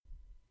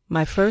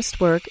My first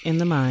work in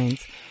the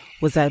mines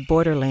was at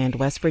Borderland,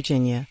 West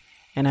Virginia,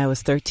 and I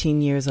was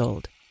 13 years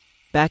old.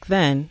 Back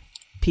then,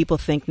 people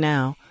think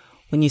now,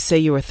 when you say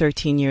you were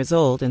 13 years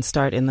old and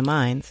start in the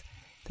mines,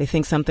 they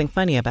think something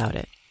funny about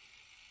it.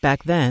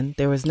 Back then,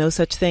 there was no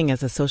such thing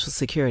as a Social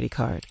Security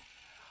card.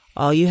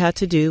 All you had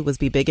to do was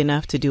be big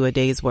enough to do a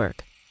day's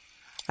work.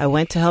 I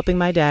went to helping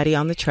my daddy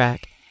on the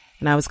track,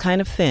 and I was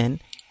kind of thin,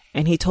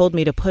 and he told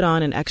me to put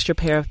on an extra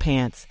pair of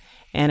pants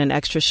and an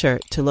extra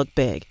shirt to look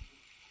big.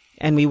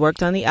 And we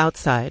worked on the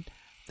outside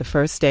the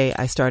first day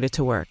I started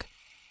to work.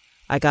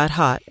 I got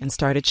hot and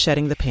started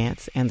shedding the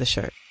pants and the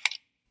shirt.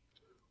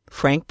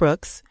 Frank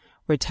Brooks,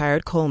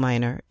 retired coal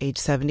miner, age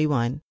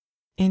 71,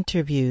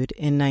 interviewed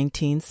in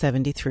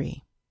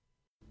 1973.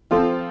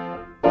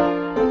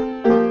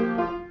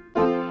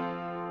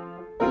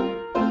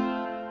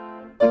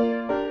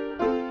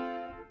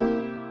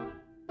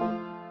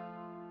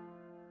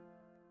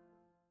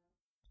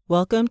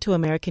 Welcome to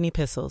American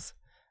Epistles,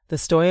 the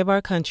story of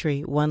our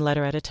country one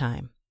letter at a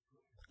time.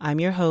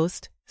 I'm your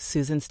host,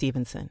 Susan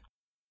Stevenson.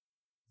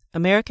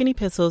 American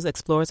Epistles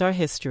explores our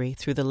history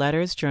through the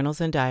letters,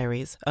 journals, and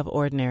diaries of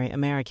ordinary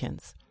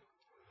Americans.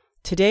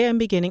 Today I'm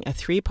beginning a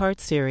 3-part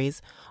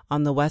series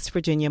on the West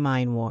Virginia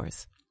Mine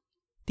Wars.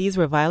 These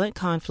were violent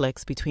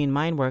conflicts between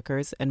mine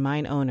workers and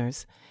mine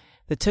owners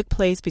that took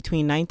place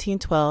between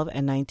 1912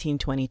 and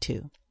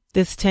 1922.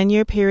 This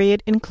 10-year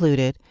period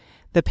included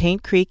the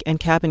Paint Creek and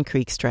Cabin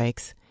Creek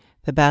strikes,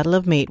 the Battle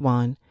of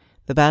Matewan,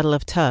 the Battle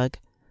of Tug,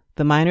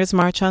 the Miners'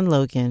 March on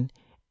Logan,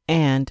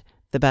 and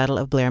the Battle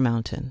of Blair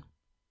Mountain.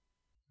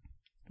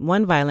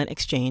 One violent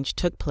exchange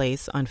took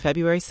place on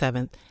February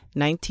 7,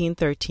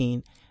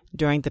 1913,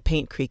 during the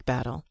Paint Creek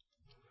Battle.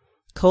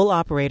 Coal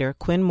operator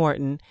Quinn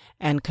Morton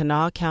and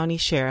Kanawha County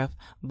Sheriff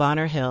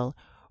Bonner Hill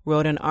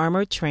rode an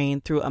armored train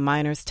through a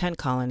miners' tent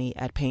colony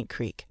at Paint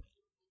Creek.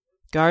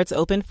 Guards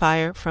opened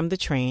fire from the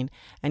train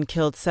and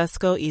killed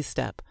Sesko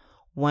Estep,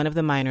 one of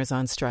the miners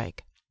on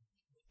strike.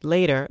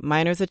 Later,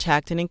 miners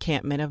attacked an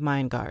encampment of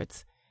mine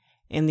guards.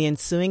 In the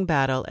ensuing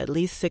battle, at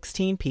least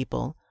 16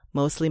 people,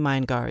 mostly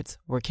mine guards,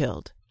 were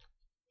killed.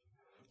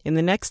 In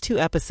the next 2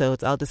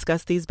 episodes, I'll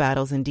discuss these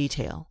battles in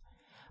detail.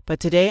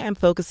 But today I'm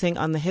focusing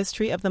on the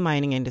history of the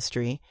mining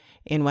industry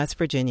in West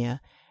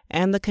Virginia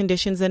and the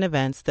conditions and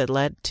events that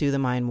led to the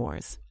mine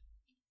wars.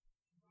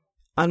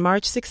 On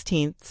March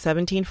 16,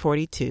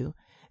 1742,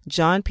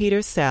 John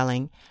Peter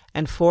Salling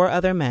and 4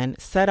 other men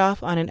set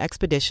off on an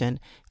expedition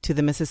to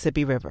the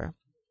Mississippi River.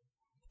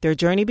 Their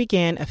journey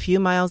began a few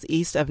miles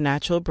east of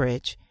Natural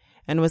Bridge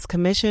and was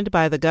commissioned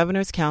by the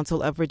Governor's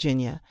Council of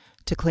Virginia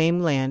to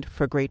claim land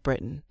for Great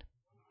Britain.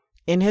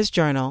 In his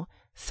journal,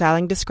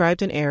 Salling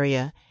described an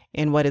area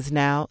in what is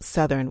now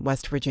southern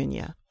West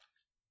Virginia.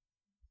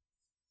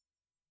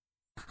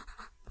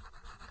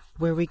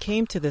 Where we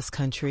came to this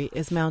country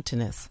is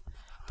mountainous,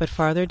 but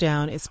farther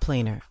down is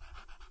plainer.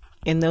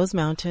 In those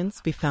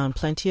mountains we found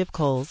plenty of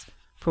coals,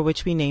 for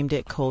which we named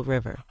it Coal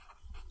River.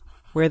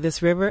 Where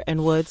this river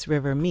and Woods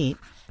River meet,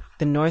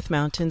 the North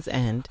Mountains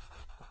end,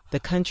 the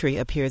country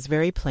appears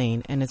very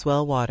plain and is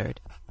well watered.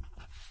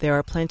 There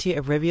are plenty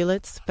of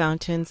rivulets,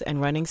 fountains,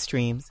 and running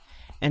streams,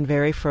 and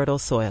very fertile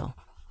soil.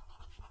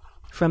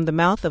 From the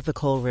mouth of the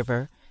Coal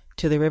River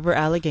to the River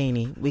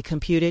Allegheny we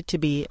computed to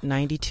be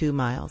 92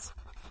 miles,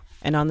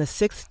 and on the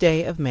 6th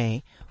day of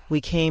May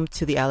we came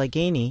to the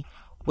Allegheny,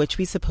 which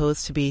we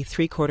supposed to be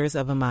 3/4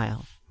 of a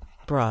mile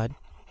broad,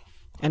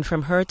 and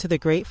from her to the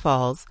Great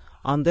Falls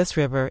on this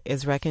river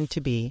is reckoned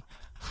to be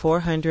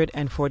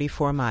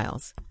 444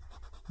 miles,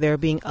 there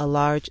being a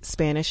large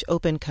Spanish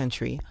open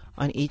country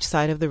on each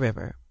side of the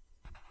river,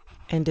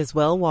 and is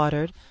well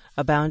watered,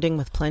 abounding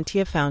with plenty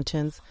of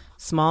fountains,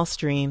 small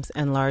streams,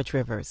 and large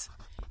rivers,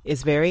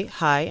 is very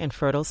high and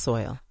fertile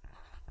soil.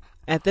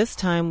 At this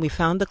time we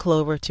found the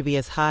clover to be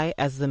as high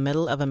as the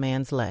middle of a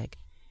man's leg.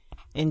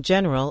 In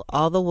general,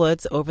 all the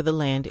woods over the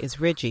land is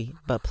ridgy,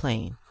 but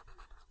plain,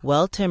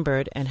 well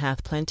timbered, and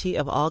hath plenty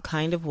of all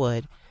kind of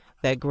wood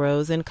that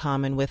grows in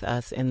common with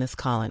us in this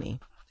colony,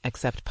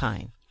 except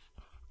pine.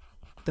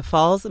 The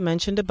falls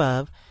mentioned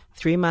above,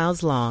 3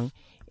 miles long,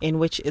 in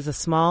which is a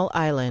small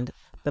island,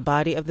 the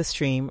body of the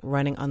stream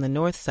running on the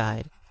north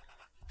side,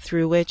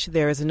 through which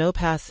there is no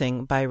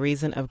passing by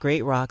reason of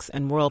great rocks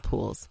and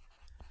whirlpools,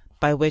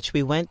 by which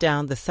we went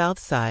down the south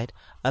side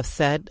of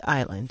said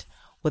island,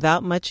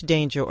 without much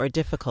danger or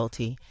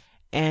difficulty,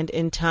 and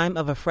in time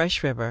of a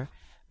fresh river,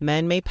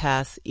 men may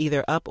pass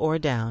either up or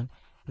down,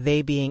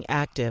 they being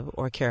active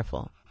or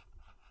careful.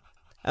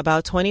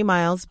 About 20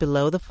 miles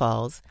below the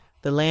falls,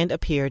 the land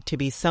appeared to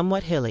be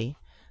somewhat hilly,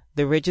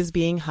 the ridges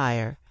being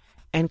higher,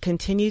 and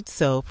continued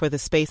so for the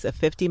space of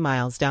 50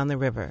 miles down the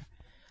river,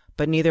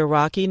 but neither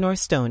rocky nor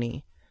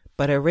stony,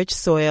 but a rich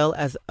soil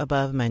as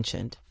above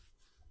mentioned.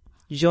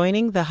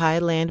 Joining the high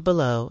land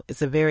below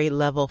is a very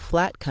level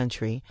flat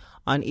country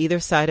on either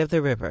side of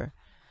the river,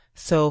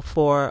 so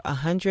for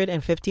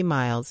 150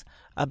 miles,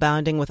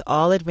 abounding with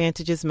all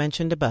advantages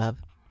mentioned above,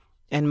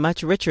 and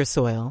much richer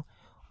soil,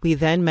 we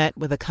then met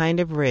with a kind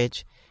of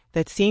ridge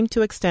that seemed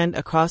to extend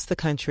across the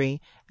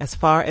country as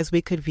far as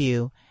we could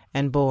view,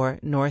 and bore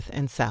north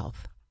and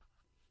south.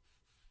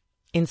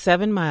 In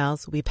 7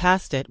 miles, we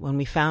passed it when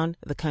we found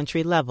the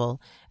country level,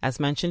 as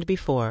mentioned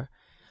before,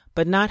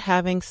 but not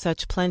having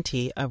such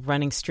plenty of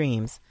running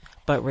streams,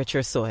 but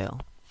richer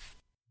soil.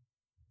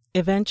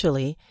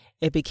 Eventually,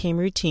 it became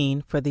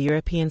routine for the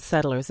European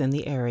settlers in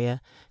the area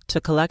to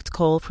collect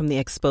coal from the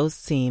exposed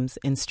seams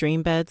in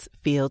stream beds,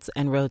 fields,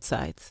 and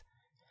roadsides.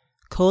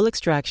 Coal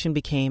extraction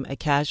became a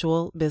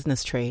casual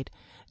business trade,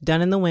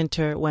 done in the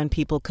winter when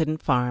people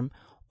couldn't farm,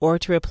 or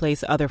to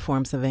replace other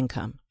forms of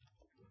income.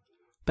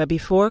 But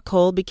before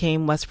coal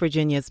became West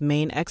Virginia's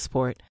main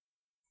export,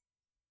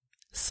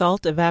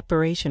 salt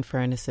evaporation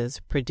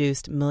furnaces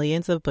produced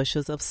millions of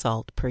bushels of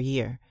salt per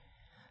year.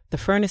 The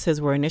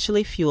furnaces were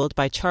initially fueled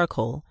by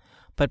charcoal,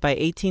 but by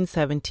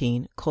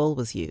 1817, coal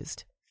was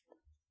used.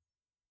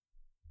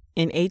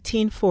 In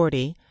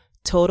 1840,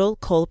 total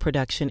coal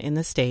production in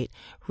the state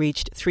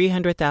reached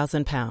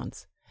 300,000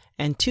 pounds,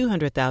 and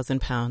 200,000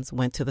 pounds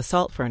went to the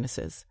salt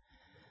furnaces.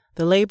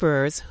 The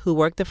laborers who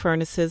worked the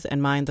furnaces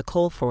and mined the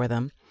coal for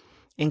them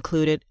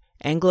included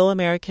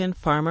Anglo-American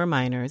farmer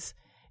miners,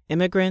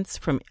 immigrants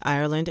from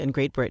Ireland and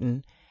Great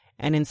Britain,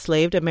 and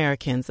enslaved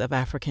Americans of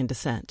African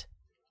descent.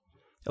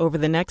 Over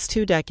the next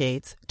 2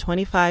 decades,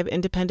 25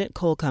 independent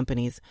coal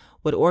companies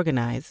would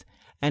organize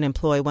and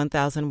employ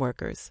 1,000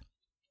 workers.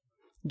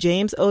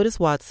 James Otis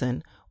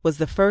Watson was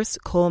the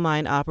first coal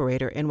mine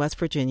operator in West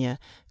Virginia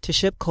to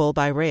ship coal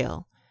by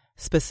rail,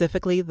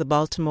 specifically the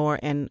Baltimore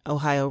and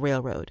Ohio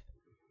Railroad.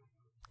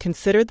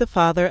 Considered the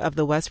father of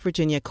the West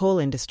Virginia coal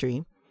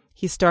industry,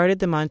 he started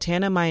the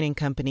Montana Mining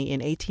Company in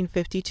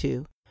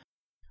 1852,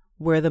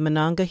 where the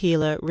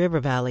Monongahela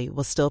River Valley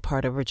was still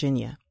part of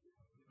Virginia.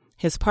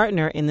 His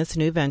partner in this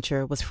new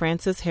venture was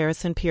Francis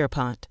Harrison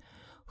Pierpont,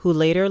 who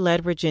later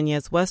led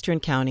Virginia's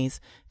western counties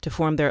to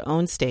form their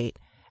own state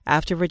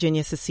after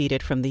Virginia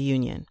seceded from the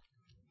Union.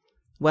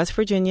 West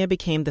Virginia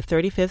became the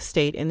 35th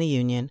state in the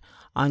Union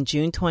on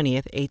June 20,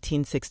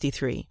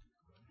 1863.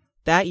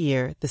 That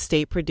year, the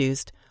state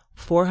produced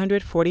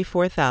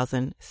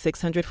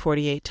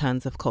 444,648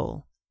 tons of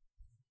coal.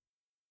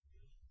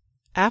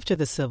 After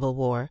the Civil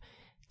War,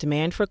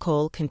 demand for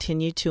coal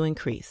continued to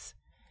increase.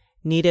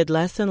 Needed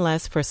less and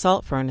less for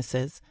salt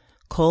furnaces,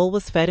 coal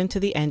was fed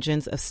into the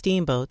engines of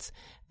steamboats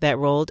that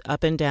rolled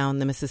up and down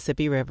the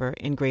Mississippi River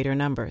in greater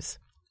numbers.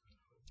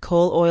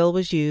 Coal oil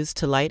was used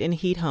to light and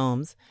heat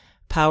homes,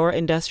 power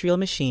industrial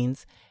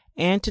machines,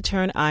 and to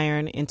turn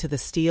iron into the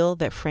steel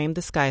that framed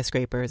the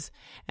skyscrapers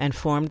and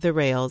formed the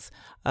rails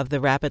of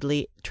the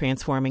rapidly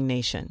transforming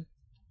nation.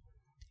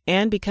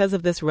 And because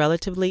of this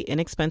relatively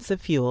inexpensive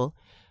fuel,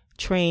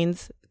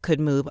 trains could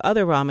move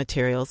other raw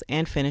materials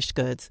and finished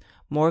goods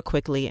more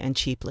quickly and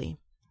cheaply.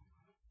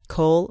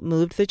 Coal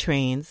moved the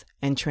trains,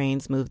 and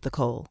trains moved the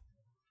coal.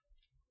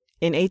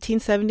 In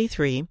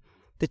 1873,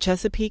 the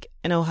Chesapeake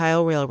and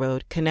Ohio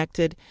Railroad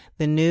connected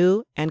the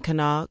New and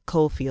Kanawha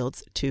coal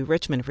fields to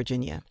Richmond,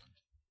 Virginia.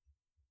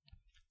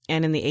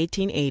 And in the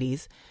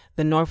 1880s,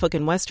 the Norfolk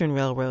and Western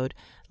Railroad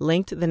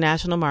linked the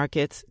national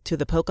markets to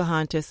the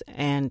Pocahontas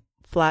and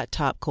Flat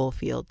Top coal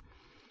field,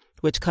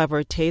 which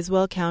covered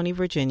Tazewell County,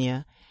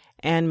 Virginia,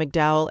 and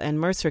McDowell and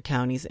Mercer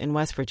counties in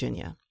West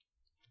Virginia.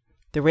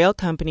 The rail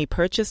company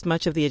purchased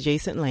much of the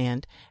adjacent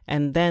land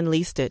and then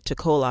leased it to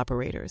coal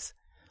operators.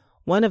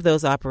 One of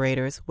those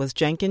operators was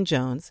Jenkin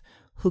Jones,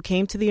 who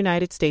came to the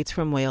United States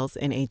from Wales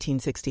in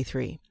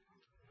 1863.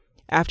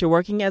 After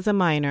working as a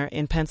miner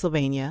in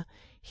Pennsylvania,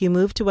 he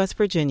moved to West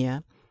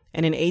Virginia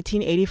and in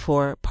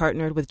 1884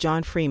 partnered with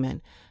John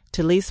Freeman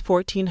to lease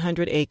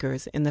 1,400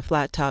 acres in the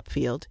Flat Top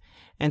field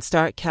and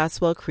start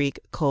Caswell Creek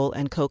Coal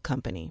and Coke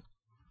Company.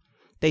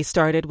 They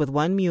started with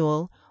 1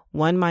 mule,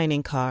 1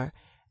 mining car,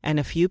 and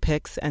a few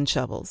picks and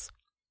shovels.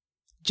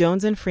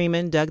 Jones and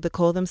Freeman dug the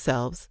coal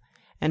themselves,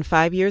 and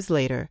 5 years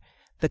later,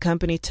 the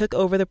company took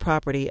over the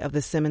property of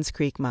the Simmons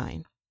Creek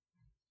mine.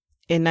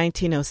 In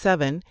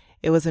 1907,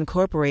 it was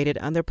incorporated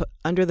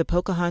under the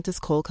Pocahontas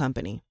Coal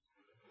Company.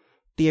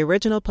 The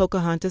original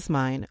Pocahontas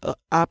mine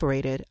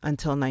operated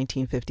until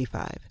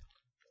 1955.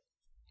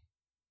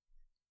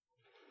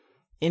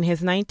 In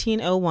his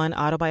 1901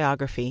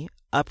 autobiography,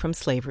 Up from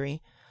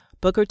Slavery,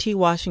 Booker T.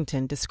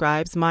 Washington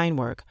describes mine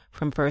work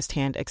from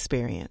first-hand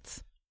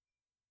experience.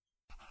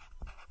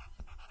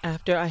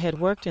 After I had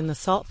worked in the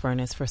salt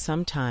furnace for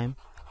some time,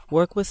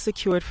 work was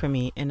secured for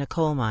me in a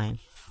coal mine,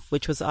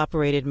 which was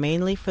operated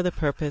mainly for the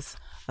purpose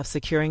of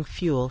securing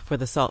fuel for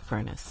the salt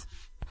furnace.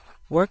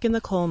 Work in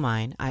the coal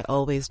mine I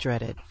always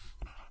dreaded.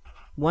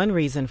 One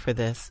reason for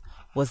this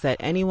was that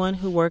anyone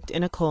who worked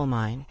in a coal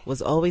mine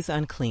was always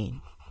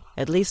unclean,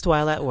 at least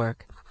while at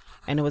work,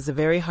 and it was a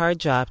very hard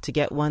job to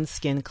get one's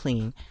skin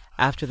clean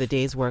after the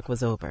day's work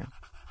was over.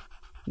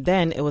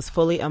 Then it was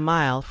fully a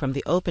mile from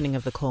the opening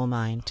of the coal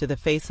mine to the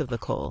face of the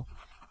coal,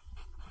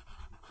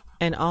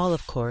 and all,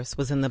 of course,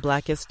 was in the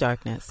blackest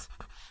darkness.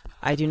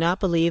 I do not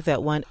believe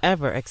that one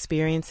ever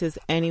experiences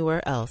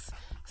anywhere else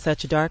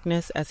such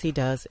darkness as he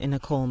does in a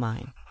coal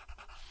mine.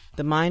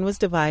 The mine was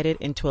divided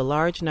into a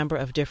large number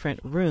of different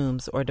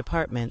rooms or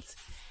departments,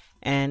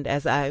 and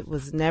as I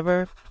was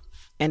never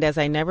and as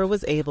I never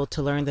was able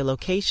to learn the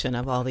location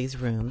of all these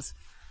rooms,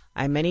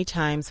 I many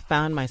times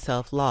found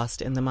myself lost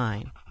in the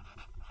mine.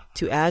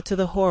 To add to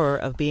the horror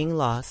of being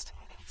lost,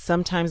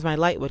 sometimes my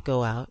light would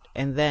go out,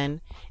 and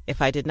then,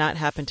 if I did not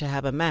happen to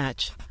have a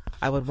match,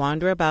 I would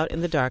wander about in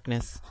the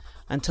darkness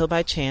until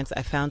by chance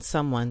I found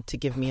someone to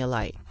give me a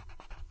light.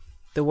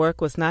 The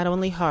work was not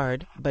only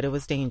hard, but it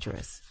was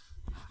dangerous.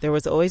 There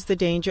was always the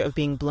danger of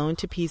being blown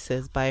to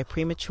pieces by a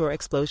premature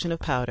explosion of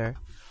powder,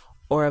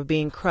 or of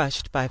being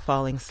crushed by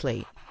falling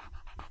slate.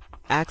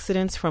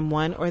 Accidents from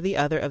one or the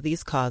other of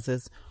these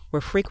causes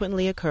were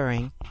frequently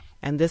occurring,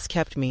 and this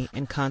kept me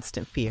in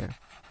constant fear.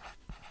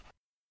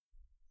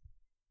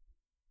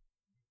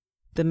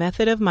 The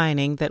method of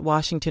mining that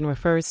Washington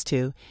refers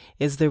to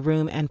is the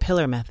room and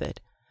pillar method.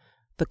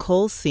 The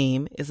coal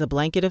seam is a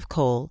blanket of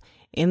coal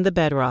in the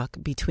bedrock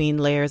between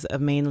layers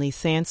of mainly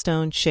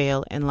sandstone,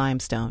 shale, and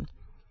limestone.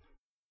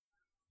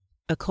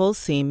 A coal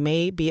seam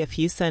may be a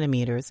few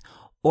centimeters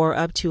or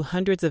up to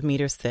hundreds of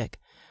meters thick,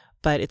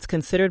 but it's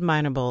considered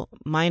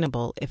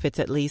mineable if it's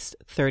at least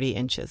 30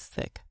 inches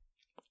thick.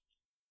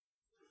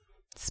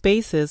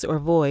 Spaces or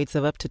voids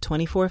of up to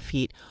 24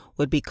 feet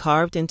would be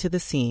carved into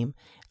the seam,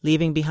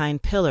 leaving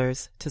behind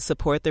pillars to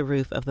support the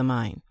roof of the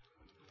mine.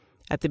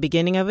 At the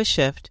beginning of a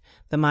shift,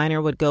 the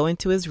miner would go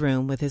into his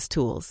room with his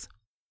tools.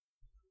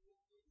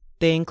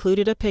 They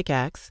included a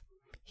pickaxe.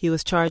 He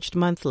was charged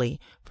monthly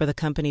for the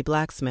company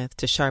blacksmith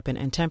to sharpen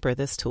and temper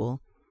this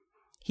tool.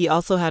 He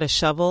also had a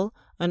shovel,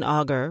 an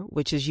auger,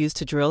 which is used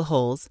to drill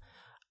holes,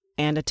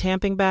 and a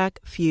tamping bag,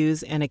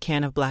 fuse, and a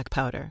can of black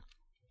powder.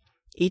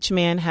 Each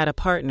man had a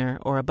partner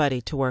or a buddy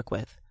to work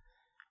with.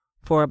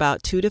 For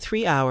about 2 to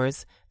 3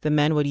 hours, the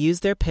men would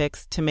use their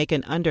picks to make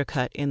an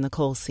undercut in the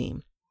coal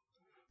seam.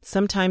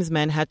 Sometimes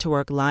men had to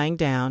work lying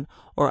down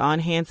or on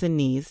hands and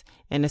knees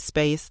in a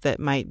space that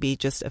might be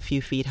just a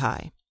few feet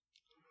high.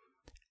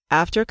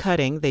 After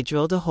cutting, they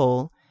drilled a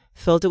hole,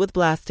 filled it with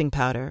blasting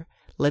powder,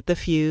 lit the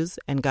fuse,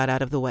 and got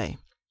out of the way.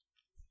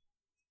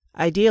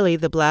 Ideally,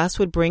 the blast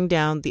would bring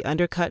down the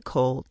undercut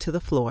coal to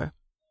the floor.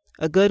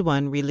 A good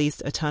one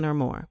released a ton or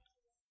more.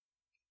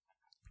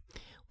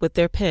 With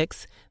their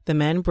picks, the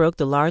men broke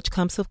the large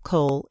clumps of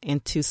coal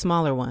into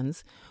smaller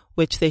ones,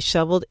 which they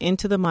shoveled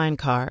into the mine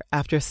car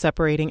after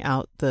separating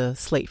out the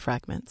slate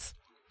fragments.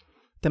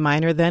 The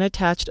miner then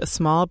attached a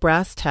small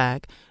brass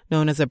tag,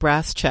 known as a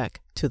brass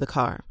check, to the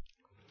car.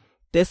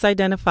 This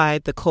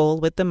identified the coal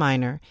with the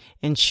miner,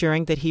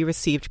 ensuring that he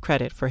received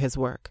credit for his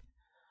work.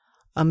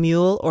 A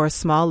mule or a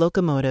small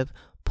locomotive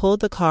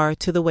pulled the car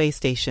to the weigh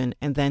station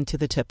and then to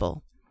the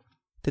tipple.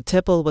 The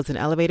tipple was an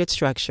elevated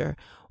structure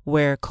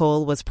where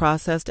coal was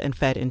processed and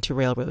fed into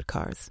railroad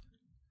cars.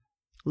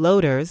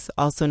 Loaders,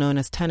 also known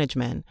as tonnage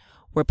men,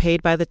 were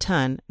paid by the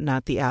ton,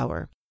 not the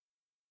hour.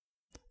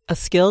 A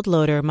skilled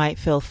loader might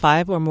fill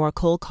 5 or more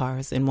coal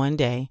cars in one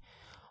day,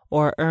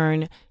 or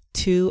earn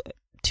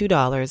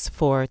 $2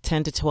 for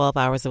 10 to 12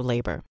 hours of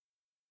labor.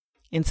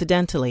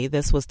 Incidentally,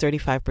 this was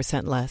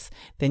 35% less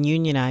than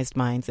unionized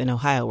mines in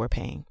Ohio were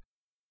paying.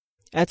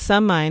 At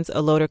some mines,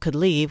 a loader could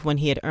leave when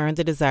he had earned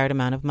the desired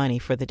amount of money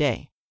for the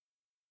day.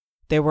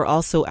 There were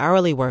also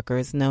hourly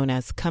workers known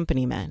as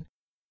company men.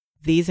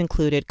 These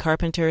included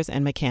carpenters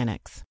and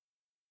mechanics.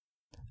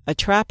 A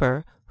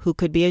trapper, who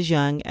could be as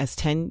young as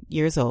 10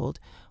 years old,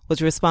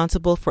 was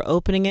responsible for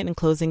opening it and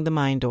closing the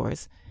mine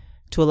doors,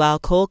 to allow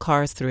coal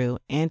cars through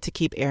and to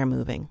keep air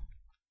moving.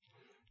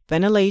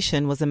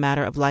 Ventilation was a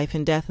matter of life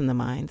and death in the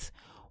mines,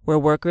 where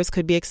workers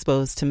could be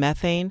exposed to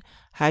methane,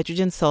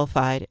 hydrogen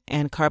sulfide,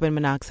 and carbon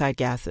monoxide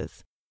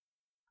gases.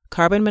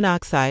 Carbon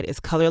monoxide is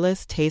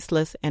colorless,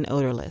 tasteless, and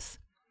odorless.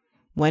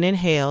 When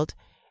inhaled,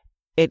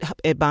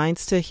 it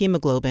binds to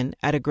hemoglobin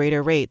at a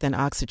greater rate than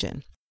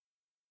oxygen.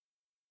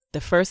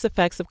 The first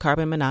effects of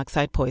carbon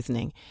monoxide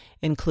poisoning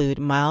include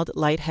mild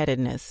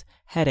lightheadedness,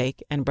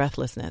 headache, and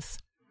breathlessness.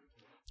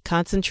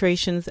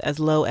 Concentrations as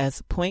low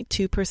as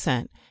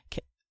 0.2%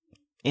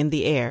 in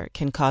the air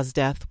can cause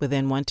death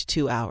within 1 to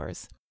 2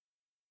 hours.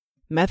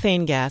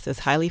 Methane gas is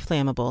highly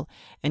flammable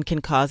and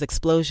can cause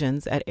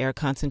explosions at air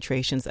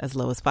concentrations as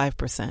low as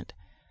 5%.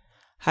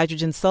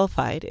 Hydrogen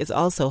sulfide is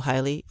also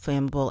highly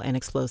flammable and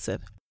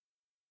explosive.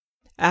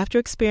 After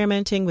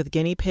experimenting with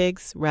guinea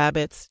pigs,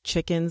 rabbits,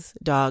 chickens,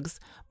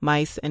 dogs,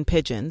 mice, and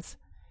pigeons,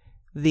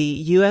 the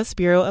U.S.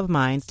 Bureau of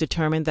Mines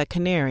determined that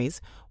canaries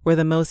were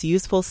the most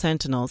useful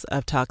sentinels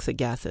of toxic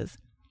gases,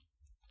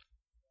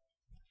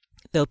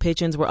 though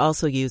pigeons were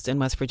also used in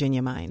West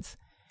Virginia mines.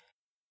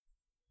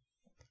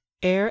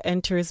 Air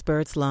enters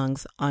birds'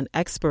 lungs on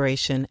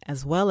expiration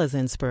as well as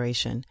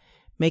inspiration,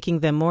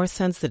 making them more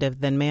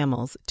sensitive than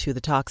mammals to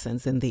the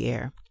toxins in the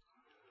air.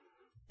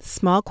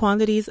 Small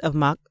quantities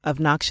of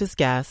noxious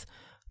gas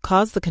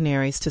cause the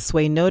canaries to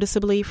sway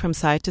noticeably from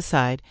side to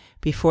side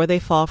before they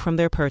fall from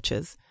their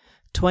perches,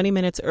 20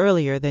 minutes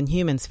earlier than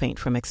humans faint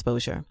from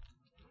exposure.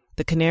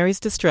 The canaries'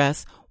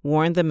 distress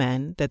warned the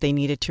men that they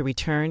needed to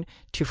return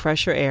to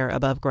fresher air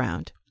above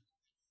ground.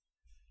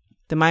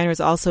 The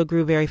miners also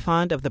grew very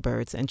fond of the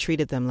birds and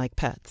treated them like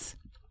pets.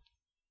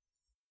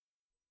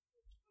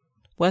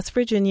 West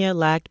Virginia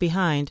lagged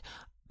behind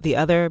the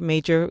other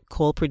major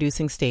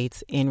coal-producing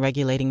states in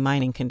regulating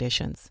mining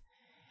conditions.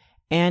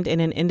 And in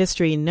an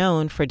industry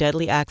known for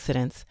deadly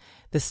accidents,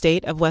 the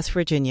state of West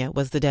Virginia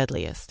was the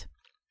deadliest.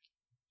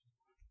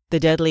 The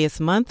deadliest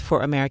month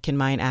for American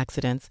mine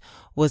accidents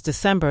was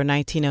December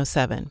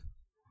 1907.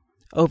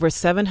 Over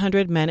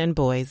 700 men and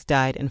boys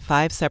died in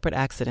 5 separate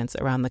accidents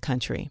around the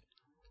country.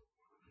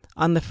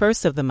 On the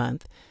first of the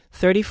month,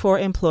 34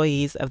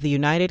 employees of the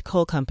United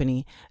Coal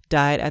Company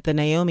died at the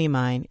Naomi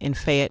mine in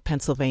Fayette,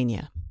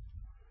 Pennsylvania.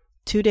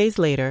 2 days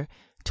later,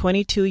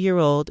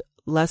 22-year-old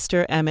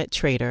Lester Emmett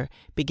Trader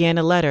began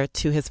a letter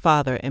to his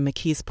father in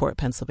McKeesport,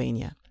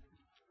 Pennsylvania.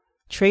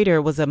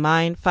 Trader was a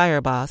mine fire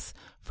boss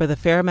for the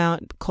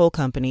Fairmount Coal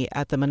Company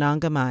at the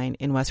Monongah Mine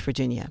in West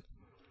Virginia.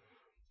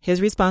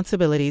 His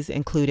responsibilities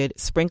included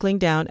sprinkling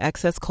down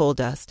excess coal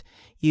dust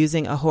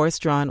using a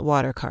horse-drawn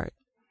water cart.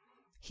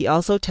 He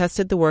also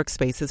tested the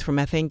workspaces for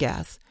methane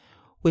gas,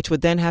 which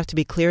would then have to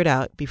be cleared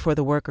out before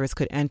the workers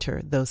could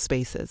enter those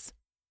spaces.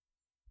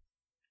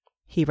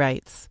 He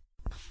writes,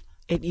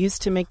 "It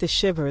used to make the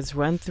shivers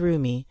run through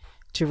me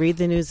to read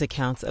the news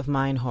accounts of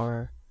mine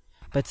horror,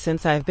 but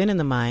since I have been in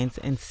the mines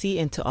and see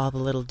into all the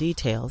little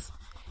details,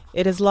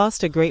 it has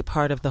lost a great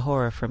part of the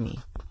horror for me,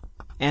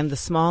 and the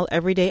small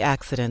everyday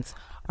accidents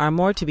are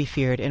more to be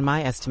feared in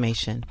my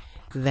estimation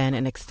than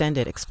an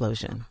extended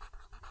explosion."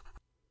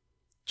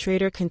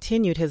 Trader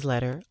continued his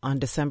letter on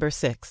December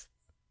 6th.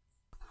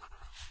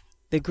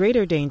 "The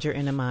greater danger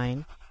in a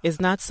mine is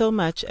not so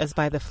much as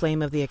by the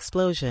flame of the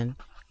explosion,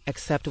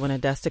 except when a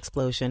dust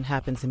explosion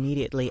happens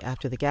immediately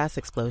after the gas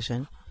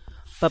explosion,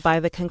 but by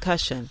the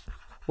concussion.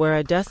 Where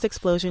a dust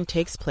explosion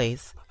takes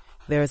place,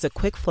 there is a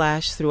quick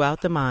flash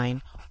throughout the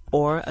mine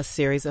or a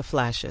series of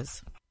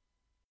flashes."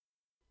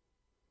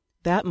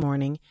 That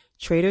morning,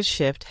 Trader's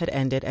shift had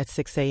ended at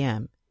 6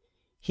 a.m.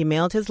 He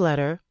mailed his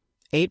letter,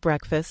 ate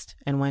breakfast,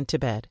 and went to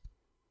bed.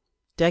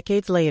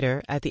 Decades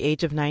later, at the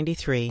age of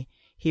 93,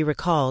 he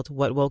recalled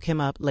what woke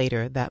him up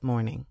later that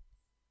morning.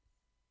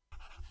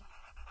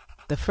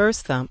 "The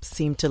first thump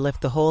seemed to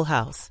lift the whole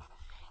house.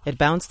 It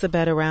bounced the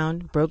bed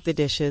around, broke the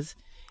dishes,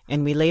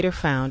 and we later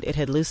found it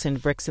had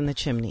loosened bricks in the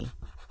chimney.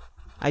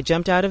 I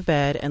jumped out of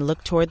bed and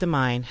looked toward the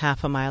mine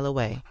half a mile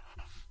away.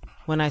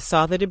 When I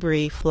saw the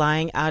debris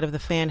flying out of the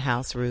fan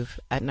house roof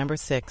at number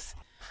 6,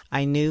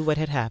 I knew what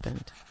had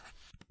happened."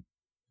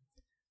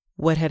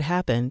 What had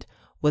happened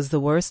was the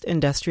worst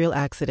industrial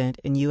accident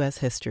in U.S.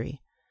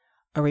 history.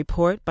 A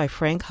report by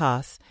Frank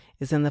Haas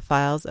is in the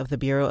files of the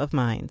Bureau of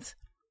Mines.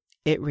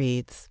 It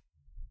reads,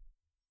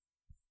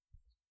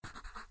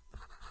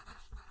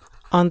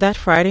 "On that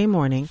Friday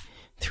morning,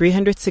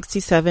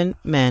 367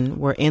 men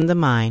were in the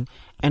mine,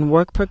 and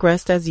work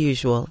progressed as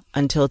usual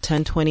until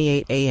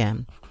 10:28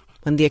 a.m.,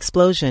 when the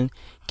explosion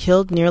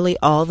killed nearly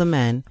all the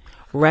men,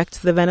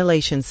 wrecked the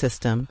ventilation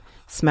system,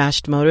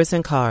 smashed motors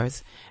and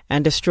cars,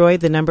 and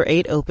destroyed the number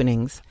 8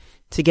 openings,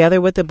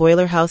 together with the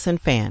boiler house and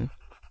fan,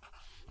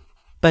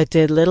 but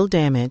did little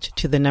damage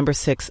to the number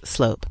 6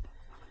 slope.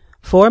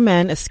 4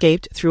 men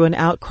escaped through an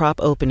outcrop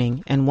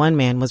opening, and 1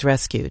 man was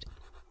rescued.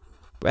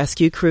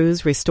 Rescue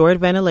crews restored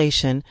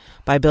ventilation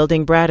by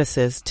building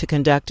brattices to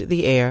conduct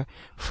the air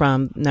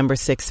from number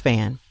 6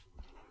 fan.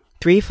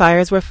 3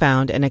 fires were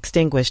found and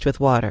extinguished with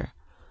water.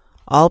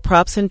 All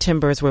props and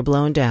timbers were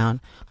blown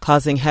down,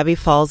 causing heavy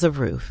falls of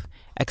roof,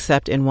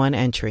 except in 1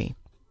 entry.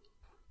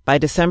 By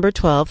December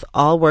 12th,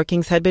 all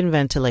workings had been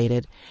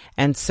ventilated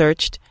and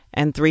searched,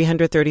 and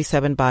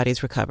 337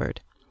 bodies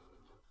recovered.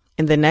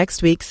 In the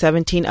next week,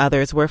 17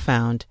 others were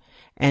found,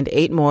 and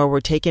 8 more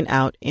were taken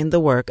out in the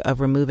work of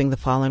removing the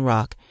fallen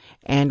rock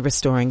and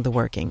restoring the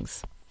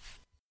workings.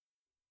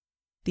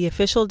 The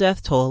official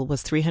death toll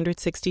was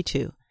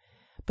 362,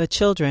 but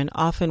children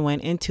often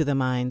went into the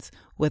mines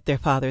with their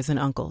fathers and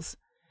uncles,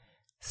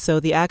 so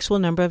the actual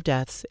number of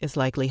deaths is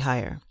likely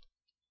higher.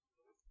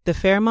 The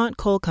Fairmount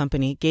Coal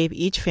Company gave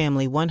each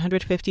family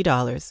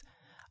 $150,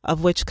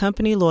 of which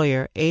company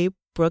lawyer A.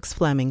 Brooks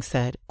Fleming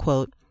said,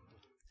 quote,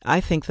 "I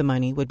think the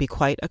money would be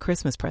quite a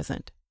Christmas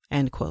present,"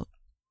 end quote.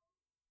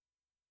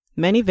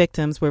 Many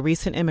victims were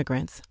recent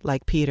immigrants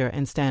like Peter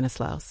and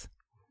Stanislaus.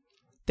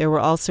 There were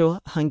also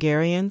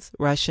Hungarians,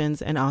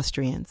 Russians, and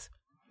Austrians.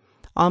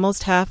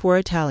 Almost half were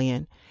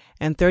Italian,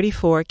 and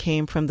 34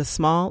 came from the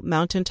small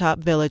mountaintop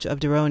village of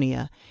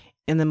Daronia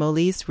in the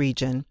Molise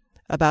region,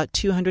 about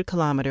 200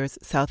 kilometers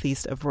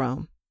southeast of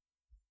Rome.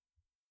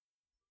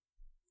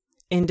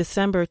 In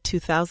December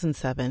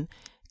 2007,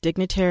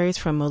 dignitaries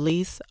from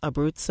Molise,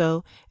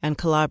 Abruzzo, and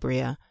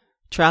Calabria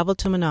traveled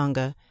to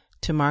Monongah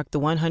to mark the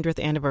 100th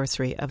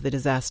anniversary of the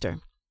disaster.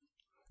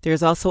 There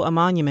is also a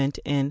monument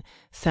in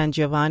San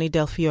Giovanni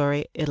del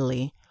Fiore,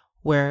 Italy,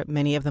 where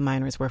many of the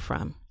miners were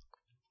from.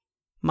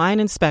 Mine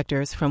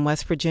inspectors from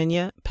West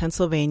Virginia,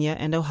 Pennsylvania,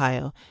 and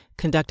Ohio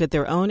conducted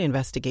their own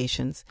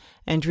investigations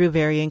and drew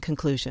varying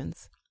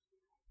conclusions.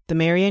 The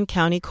Marion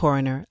County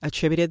coroner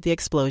attributed the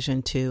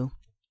explosion to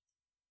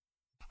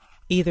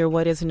either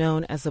what is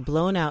known as a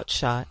blown-out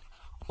shot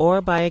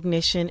or by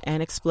ignition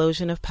and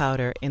explosion of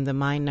powder in the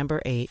mine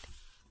number 8.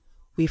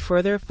 We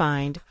further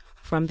find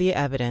from the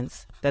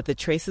evidence that the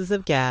traces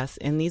of gas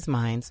in these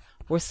mines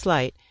were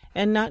slight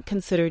and not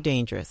considered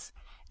dangerous,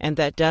 and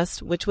that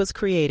dust which was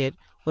created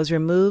was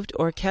removed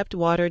or kept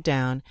watered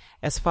down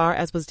as far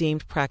as was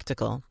deemed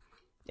practical,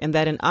 and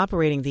that in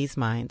operating these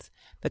mines,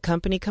 the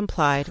company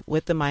complied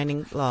with the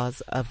mining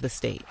laws of the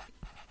state.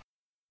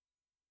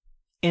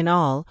 In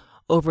all,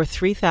 over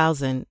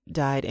 3,000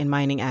 died in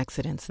mining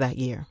accidents that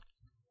year.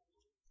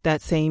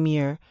 That same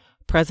year,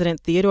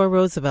 President Theodore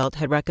Roosevelt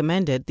had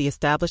recommended the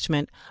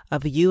establishment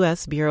of a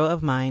U.S. Bureau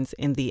of Mines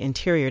in the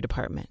Interior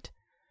Department.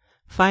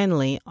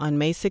 Finally, on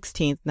May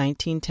 16,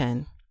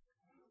 1910,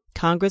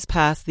 Congress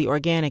passed the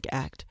Organic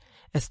Act,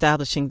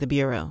 establishing the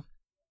Bureau.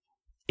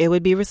 It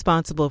would be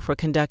responsible for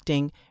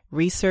conducting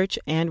research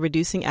and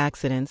reducing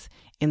accidents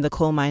in the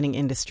coal mining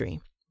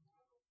industry.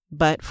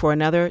 But for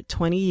another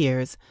 20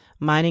 years,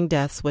 mining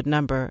deaths would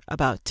number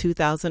about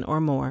 2,000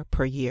 or more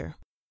per year.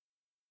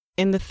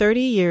 In the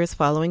 30 years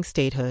following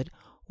statehood,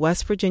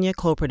 West Virginia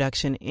coal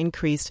production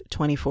increased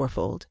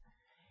 24-fold.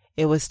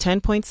 It was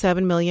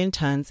 10.7 million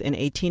tons in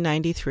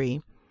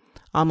 1893,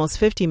 almost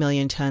 50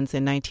 million tons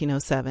in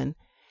 1907,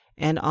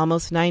 and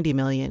almost 90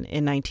 million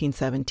in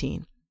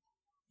 1917.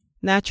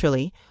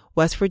 Naturally,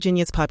 West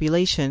Virginia's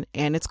population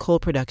and its coal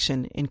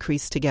production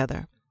increased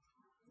together.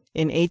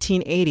 In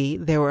 1880,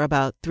 there were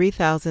about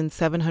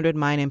 3,700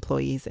 mine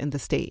employees in the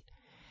state,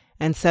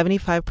 and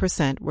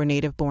 75% were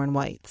native-born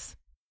whites.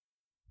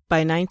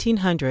 By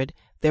 1900,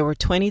 there were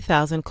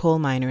 20,000 coal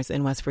miners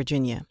in West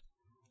Virginia.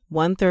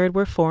 1/3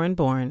 were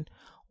foreign-born,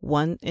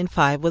 1 in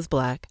 5 was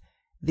black,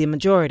 the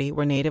majority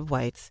were native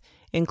whites,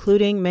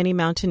 including many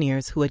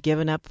mountaineers who had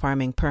given up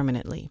farming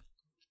permanently.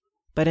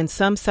 But in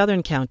some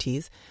southern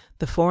counties,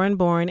 the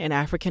foreign-born and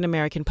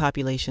African-American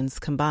populations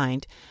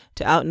combined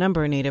to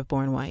outnumber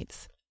native-born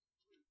whites.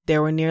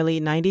 There were nearly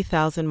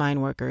 90,000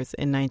 mine workers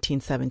in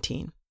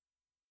 1917.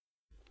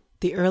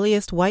 The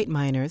earliest white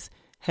miners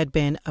had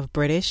been of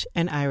British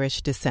and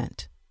Irish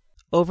descent.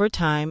 Over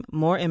time,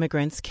 more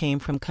immigrants came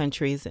from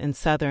countries in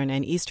southern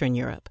and eastern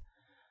Europe.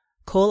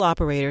 Coal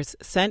operators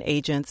sent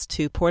agents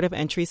to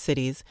port-of-entry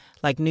cities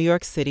like New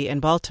York City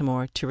and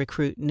Baltimore to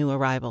recruit new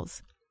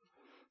arrivals.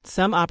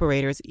 Some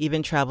operators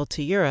even traveled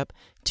to Europe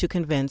to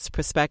convince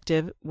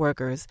prospective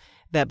workers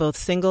that both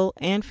single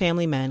and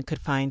family men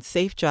could find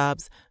safe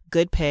jobs,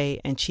 good pay,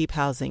 and cheap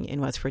housing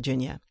in West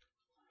Virginia.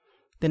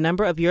 The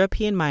number of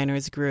European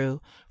miners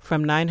grew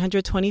from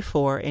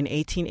 924 in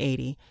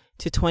 1880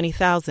 to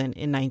 20,000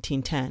 in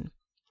 1910.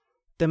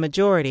 The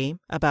majority,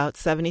 about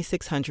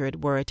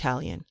 7,600, were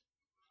Italian.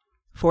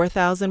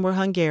 4,000 were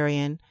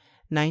Hungarian,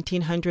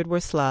 1,900 were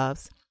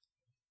Slavs,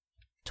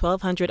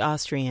 1,200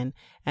 Austrian,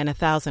 and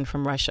 1,000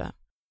 from Russia.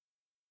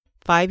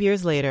 5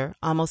 years later,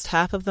 almost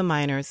half of the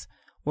miners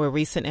were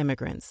recent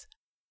immigrants.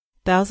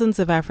 Thousands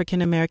of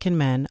African American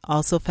men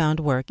also found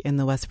work in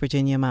the West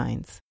Virginia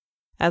mines.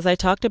 As I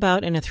talked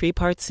about in a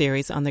 3-part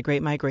series on the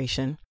Great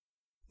Migration,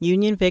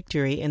 Union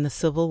victory in the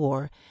Civil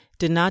War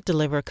did not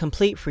deliver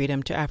complete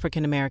freedom to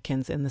African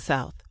Americans in the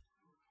South.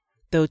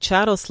 Though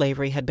chattel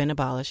slavery had been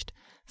abolished,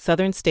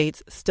 Southern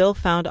states still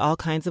found all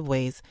kinds of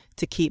ways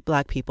to keep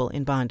black people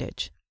in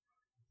bondage.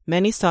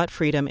 Many sought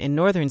freedom in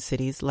northern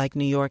cities like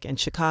New York and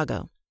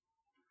Chicago.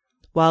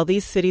 While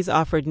these cities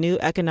offered new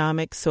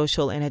economic,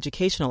 social, and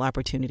educational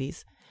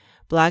opportunities,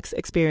 blacks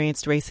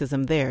experienced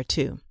racism there,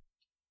 too.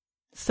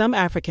 Some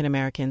African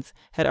Americans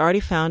had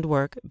already found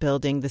work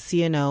building the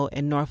C&O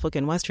and Norfolk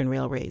and Western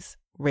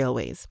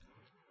railways.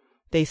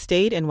 They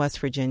stayed in West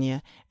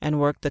Virginia and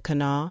worked the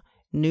Kanawha,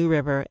 New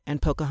River,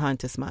 and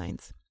Pocahontas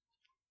mines.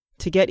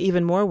 To get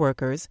even more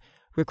workers,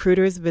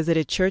 recruiters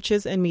visited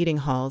churches and meeting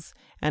halls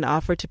and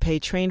offered to pay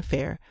train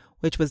fare,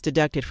 which was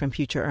deducted from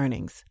future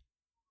earnings.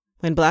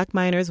 When black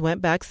miners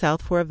went back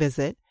south for a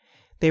visit,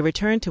 they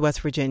returned to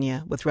West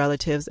Virginia with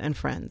relatives and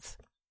friends.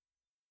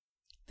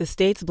 The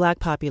state's black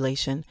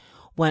population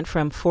went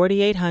from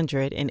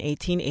 4,800 in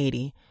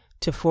 1880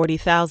 to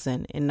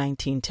 40,000 in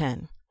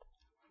 1910.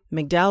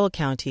 McDowell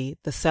County,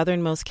 the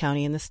southernmost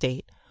county in the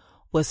state,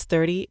 was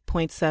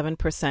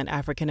 30.7%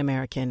 African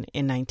American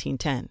in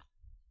 1910.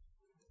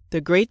 The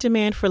great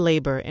demand for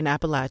labor in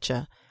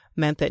Appalachia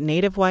meant that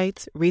native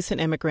whites, recent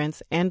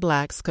immigrants, and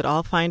blacks could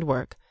all find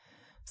work,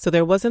 so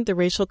there wasn't the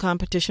racial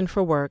competition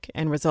for work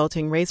and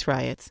resulting race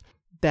riots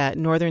that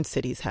northern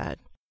cities had.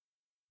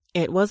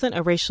 It wasn't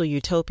a racial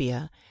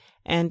utopia,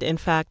 and in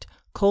fact,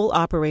 coal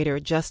operator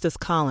Justice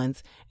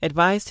Collins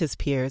advised his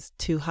peers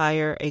to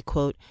hire a,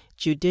 quote,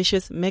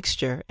 judicious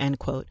mixture, end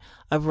quote,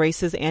 of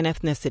races and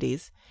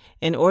ethnicities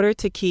in order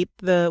to keep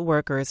the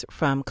workers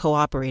from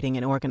cooperating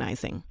and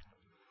organizing.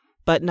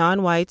 But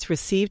non-whites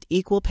received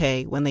equal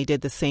pay when they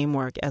did the same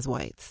work as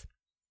whites.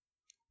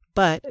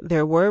 But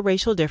there were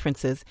racial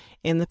differences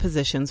in the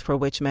positions for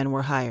which men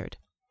were hired.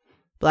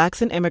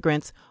 Blacks and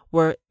immigrants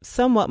were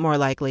somewhat more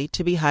likely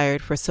to be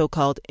hired for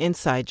so-called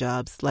inside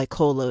jobs like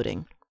coal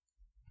loading.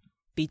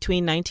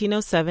 Between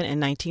 1907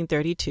 and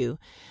 1932,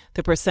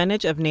 the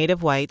percentage of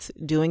native whites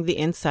doing the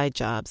inside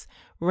jobs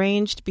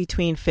ranged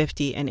between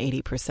 50 and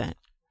 80%.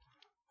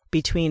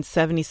 Between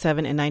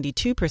 77 and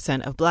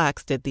 92% of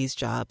blacks did these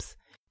jobs,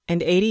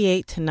 and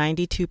 88 to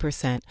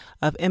 92%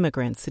 of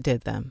immigrants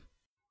did them.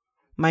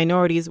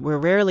 Minorities were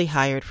rarely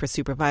hired for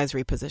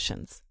supervisory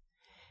positions.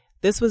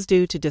 This was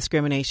due to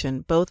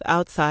discrimination both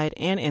outside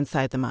and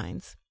inside the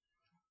mines.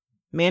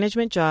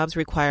 Management jobs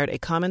required a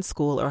common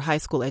school or high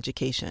school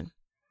education.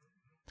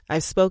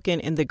 I've spoken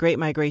in the Great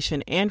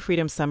Migration and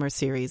Freedom Summer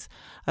series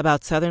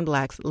about Southern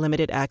blacks'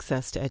 limited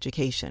access to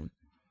education.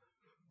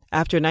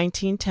 After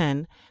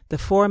 1910, the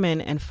foreman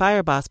and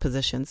fire boss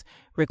positions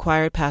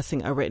required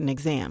passing a written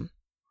exam.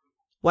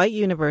 White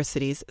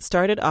universities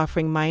started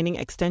offering mining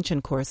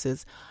extension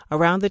courses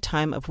around the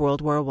time of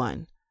World War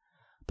I,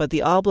 but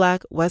the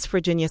all-black West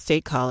Virginia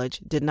State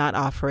College did not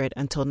offer it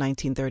until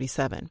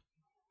 1937.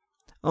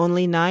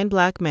 Only 9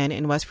 black men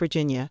in West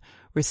Virginia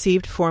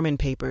received foreman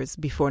papers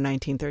before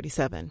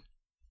 1937.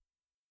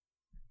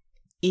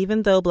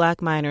 Even though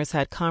black miners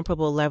had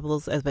comparable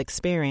levels of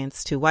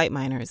experience to white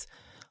miners,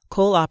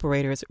 coal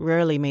operators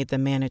rarely made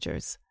them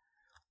managers.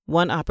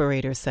 One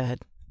operator said,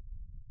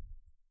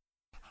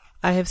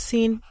 "I have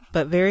seen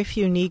but very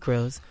few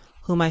Negroes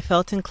whom I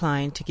felt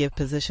inclined to give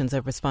positions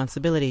of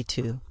responsibility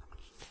to,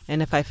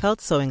 and if I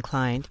felt so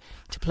inclined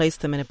to place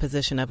them in a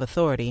position of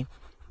authority,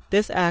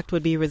 this act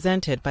would be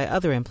resented by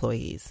other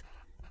employees.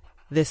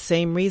 This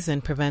same reason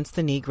prevents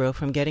the Negro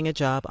from getting a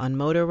job on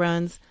motor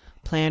runs,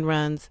 plan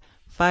runs,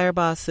 fire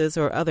bosses,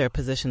 or other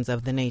positions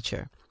of the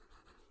nature.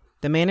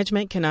 The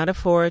management cannot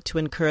afford to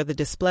incur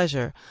the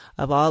displeasure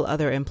of all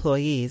other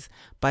employees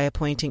by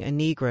appointing a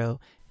Negro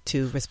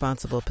to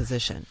responsible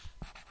position."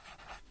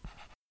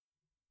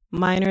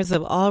 Miners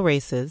of all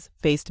races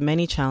faced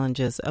many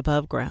challenges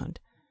above ground.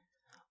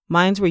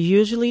 Mines were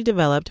usually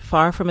developed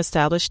far from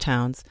established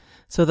towns,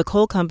 so the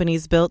coal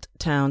companies built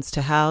towns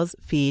to house,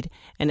 feed,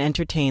 and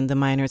entertain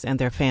the miners and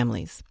their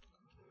families.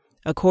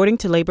 According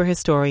to labor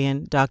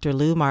historian Dr.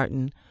 Lou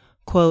Martin,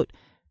 quote,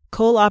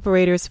 "Coal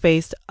operators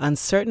faced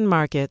uncertain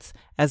markets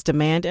as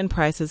demand and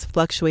prices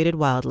fluctuated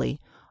wildly,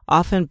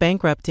 often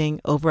bankrupting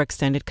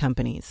overextended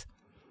companies.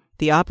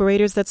 The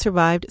operators that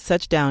survived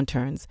such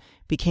downturns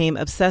became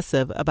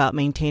obsessive about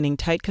maintaining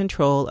tight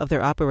control of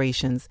their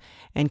operations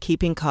and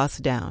keeping costs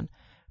down,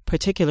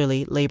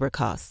 particularly labor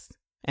costs."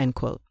 End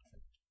quote.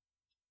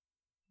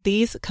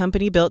 These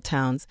company-built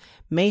towns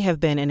may have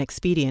been an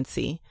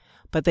expediency,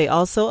 but they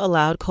also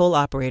allowed coal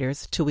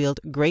operators to wield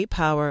great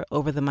power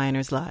over the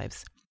miners'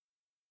 lives.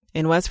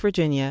 In West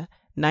Virginia,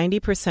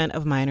 90%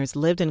 of miners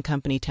lived in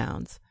company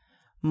towns,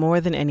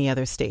 more than any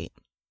other state.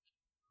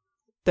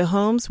 The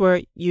homes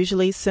were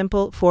usually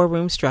simple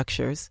 4-room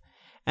structures,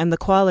 and the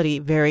quality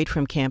varied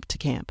from camp to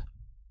camp.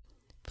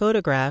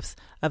 Photographs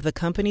of the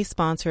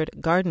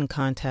company-sponsored garden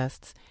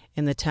contests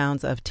in the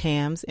towns of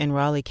Tams in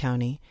Raleigh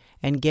County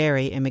and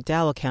Gary in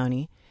McDowell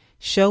County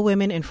show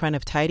women in front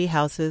of tidy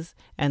houses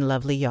and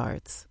lovely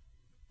yards.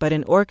 But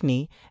in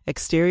Orkney,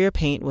 exterior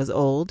paint was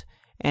old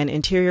and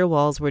interior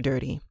walls were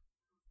dirty.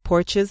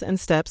 Porches and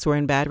steps were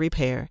in bad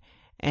repair,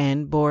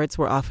 and boards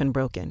were often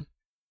broken.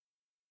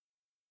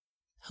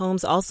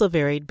 Homes also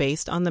varied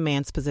based on the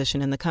man's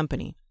position in the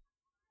company.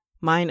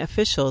 Mine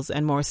officials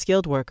and more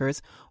skilled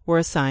workers were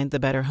assigned the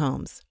better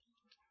homes.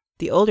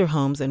 The older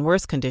homes in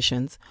worse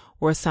conditions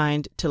were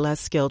assigned to less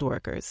skilled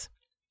workers.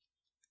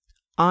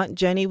 Aunt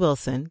Jenny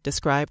Wilson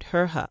described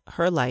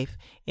her life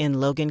in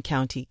Logan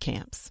County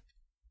camps.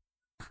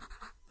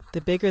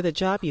 "The bigger the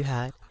job you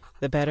had,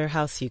 the better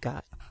house you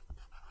got.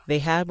 They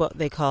had what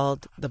they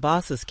called the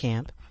boss's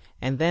camp,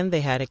 and then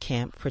they had a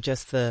camp for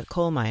just the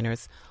coal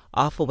miners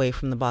off away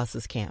from the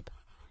boss's camp.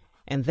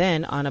 And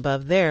then on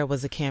above there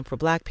was a camp for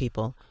black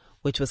people,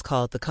 which was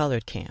called the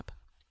colored camp."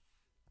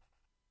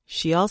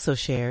 She also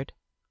shared,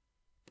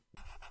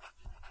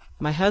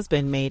 "My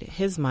husband made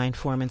his mine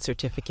foreman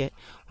certificate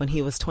when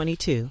he was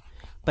 22,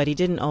 but he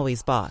didn't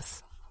always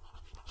boss.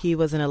 He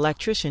was an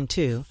electrician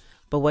too,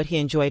 but what he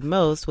enjoyed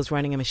most was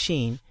running a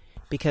machine,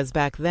 because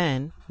back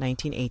then,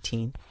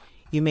 1918,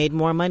 you made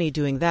more money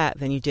doing that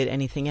than you did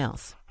anything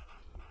else.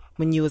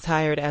 When you was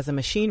hired as a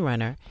machine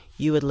runner,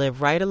 you would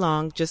live right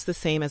along just the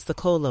same as the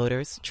coal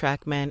loaders,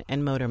 trackmen,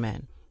 and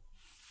motormen.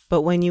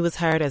 But when you was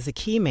hired as a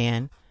key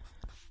man,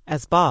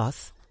 as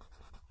boss,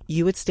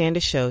 you would stand a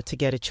show to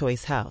get a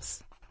choice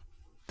house.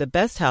 The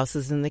best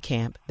houses in the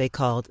camp they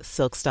called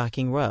Silk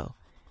Stocking Row.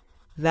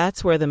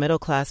 That's where the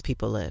middle-class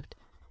people lived.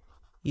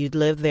 You'd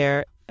live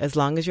there as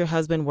long as your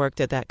husband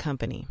worked at that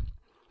company.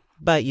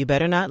 But you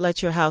better not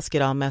let your house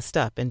get all messed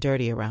up and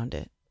dirty around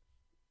it."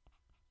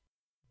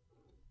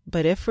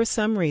 But if for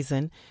some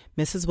reason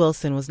Mrs.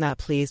 Wilson was not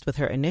pleased with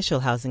her initial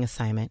housing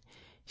assignment,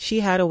 she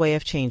had a way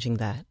of changing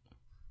that.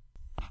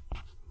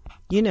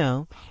 "You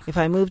know, if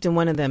I moved in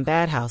one of them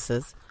bad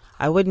houses,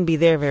 I wouldn't be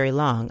there very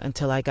long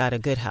until I got a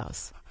good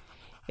house.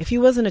 If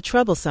you wasn't a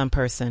troublesome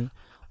person,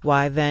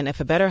 why then if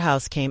a better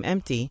house came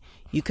empty,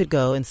 you could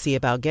go and see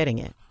about getting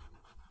it.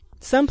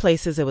 Some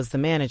places it was the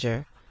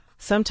manager,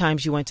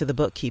 sometimes you went to the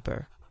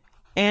bookkeeper.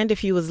 And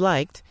if you was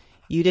liked,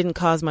 you didn't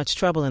cause much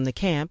trouble in the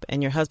camp,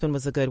 and your husband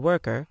was a good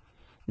worker,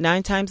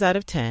 9 times out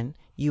of 10,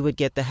 you would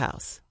get the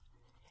house.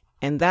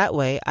 And that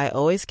way I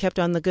always kept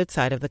on the good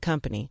side of the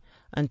company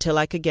until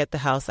I could get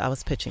the house I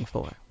was pitching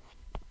for."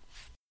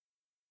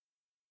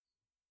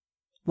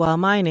 While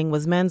mining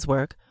was men's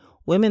work,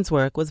 women's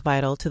work was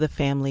vital to the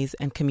family's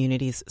and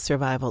community's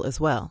survival as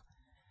well.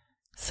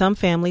 Some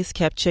families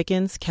kept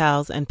chickens,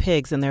 cows, and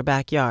pigs in their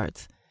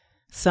backyards.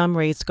 Some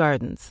raised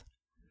gardens.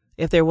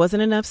 If there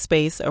wasn't enough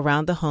space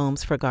around the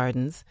homes for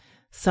gardens,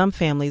 some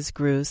families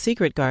grew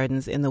secret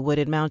gardens in the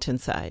wooded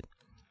mountainside.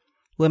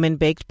 Women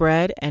baked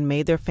bread and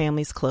made their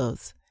families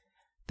clothes.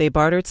 They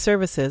bartered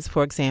services,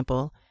 for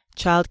example,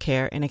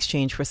 childcare in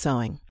exchange for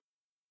sewing.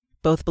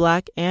 Both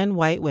black and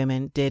white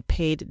women did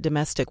paid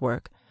domestic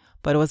work,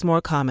 but it was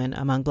more common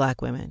among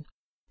black women.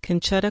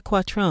 Concetta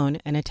Quattrone,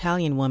 an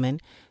Italian woman,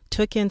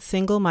 took in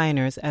single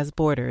miners as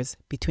boarders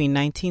between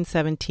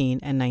 1917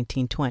 and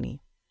 1920.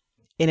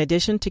 In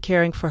addition to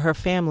caring for her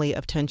family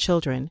of 10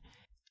 children,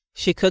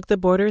 she cooked the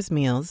boarders'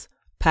 meals,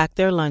 packed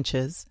their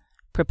lunches,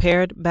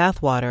 prepared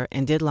bath water,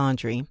 and did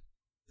laundry,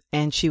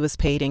 and she was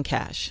paid in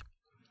cash.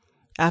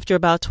 After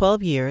about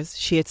 12 years,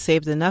 she had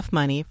saved enough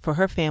money for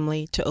her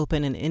family to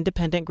open an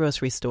independent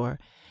grocery store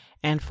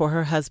and for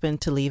her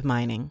husband to leave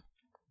mining.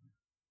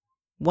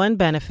 One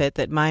benefit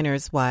that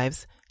miners'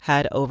 wives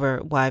had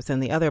over wives in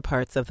the other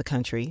parts of the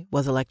country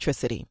was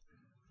electricity.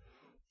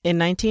 In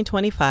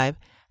 1925,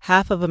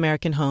 half of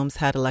American homes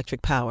had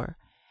electric power,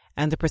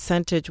 and the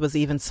percentage was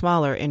even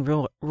smaller in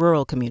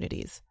rural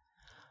communities.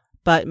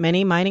 But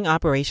many mining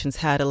operations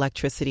had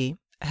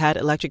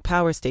electric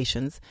power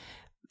stations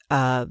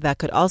that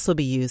could also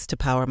be used to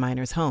power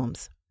miners'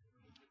 homes.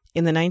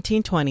 In the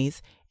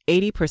 1920s,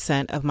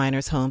 80% of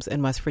miners' homes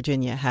in West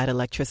Virginia had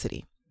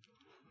electricity.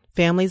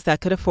 Families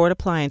that could afford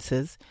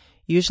appliances,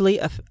 usually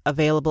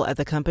available at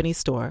the company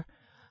store,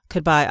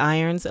 could buy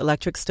irons,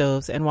 electric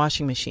stoves, and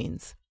washing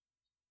machines.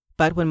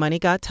 But when money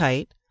got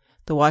tight,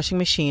 the washing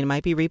machine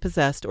might be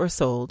repossessed or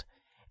sold,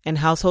 and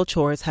household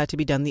chores had to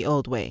be done the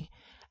old way,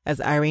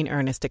 as Irene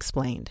Ernest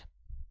explained.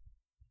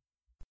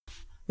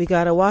 We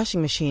got a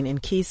washing machine in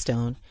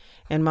Keystone,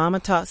 and Mama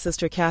taught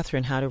Sister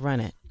Catherine how to run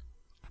it.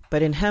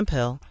 But in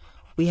Hemphill,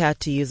 we had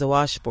to use a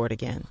washboard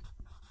again.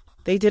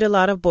 They did a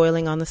lot of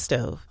boiling on the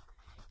stove.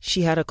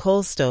 She had a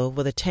coal stove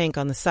with a tank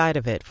on the side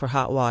of it for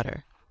hot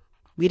water.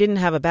 We didn't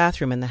have a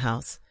bathroom in the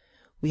house.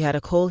 We had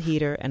a coal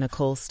heater and a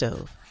coal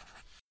stove.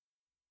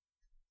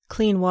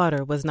 Clean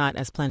water was not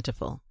as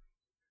plentiful.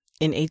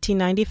 In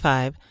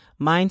 1895,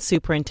 Mine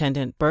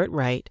Superintendent Bert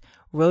Wright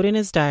wrote in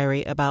his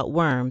diary about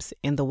worms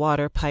in the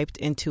water piped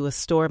into a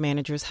store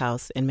manager's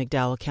house in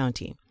McDowell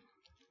County.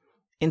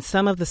 In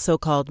some of the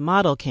so-called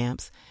model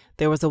camps,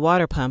 there was a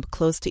water pump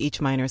close to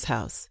each miner's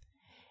house.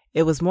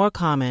 It was more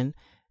common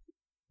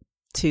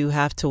to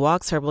have to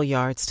walk several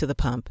yards to the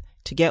pump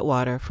to get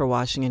water for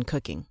washing and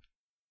cooking.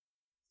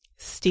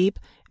 Steep,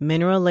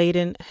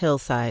 mineral-laden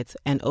hillsides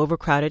and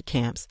overcrowded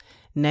camps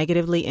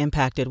negatively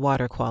impacted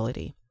water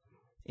quality.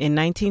 In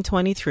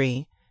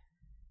 1923,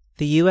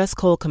 the U.S.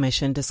 Coal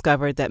Commission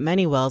discovered that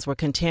many wells were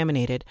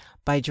contaminated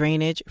by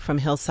drainage from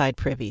hillside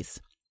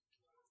privies.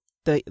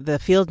 The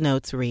field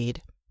notes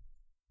read,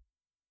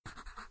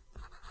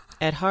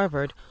 "At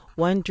Harvard,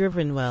 one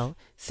driven well,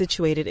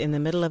 situated in the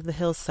middle of the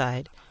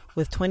hillside,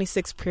 with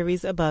 26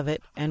 privies above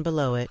it and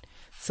below it,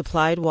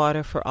 supplied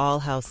water for all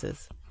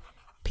houses.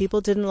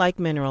 People didn't like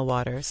mineral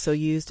water, so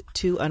used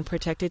 2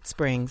 unprotected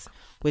springs,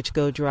 which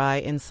go dry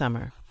in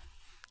summer.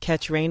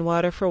 Catch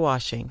rainwater for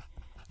washing.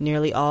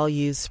 Nearly all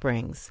used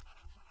springs.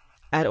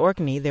 At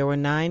Orkney, there were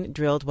 9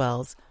 drilled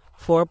wells,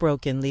 4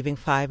 broken, leaving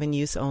 5 in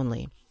use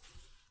only.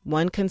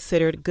 One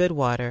considered good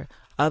water,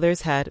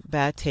 others had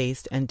bad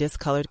taste and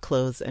discolored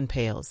clothes and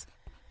pails.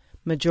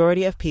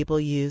 Majority of people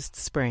used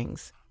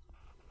springs.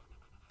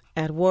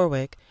 At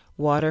Warwick,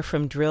 water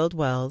from drilled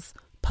wells,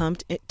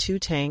 pumped to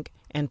tank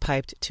and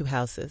piped to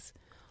houses.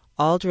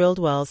 All drilled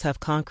wells have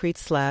concrete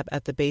slab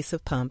at the base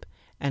of pump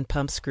and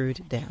pump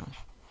screwed down."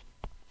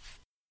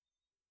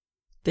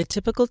 The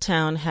typical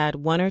town had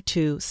 1 or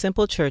 2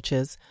 simple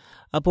churches,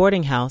 a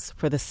boarding house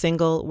for the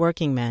single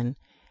working men,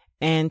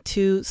 and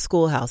 2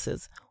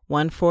 schoolhouses,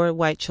 one for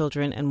white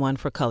children and one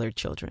for colored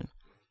children.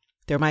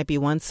 There might be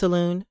 1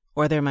 saloon,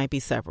 or there might be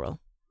several.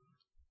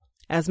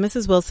 As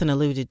Mrs. Wilson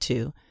alluded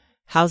to,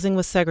 housing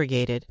was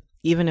segregated,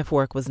 even if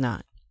work was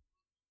not.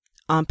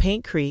 On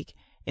Paint Creek,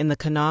 in the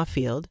Kanawha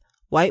Field,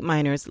 white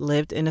miners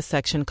lived in a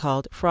section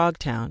called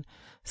Frogtown,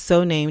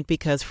 so named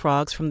because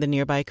frogs from the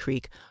nearby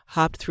creek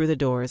hopped through the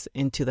doors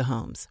into the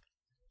homes.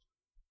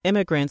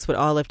 Immigrants would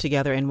all live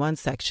together in one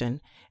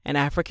section, and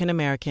African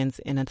Americans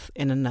in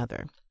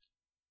another.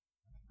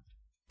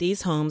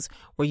 These homes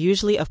were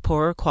usually of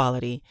poorer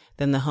quality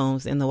than the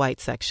homes in the white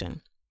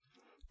section.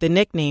 The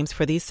nicknames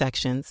for these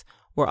sections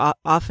were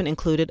often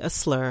included a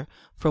slur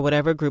for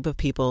whatever group of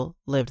people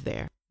lived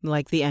there,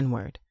 like the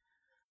N-word.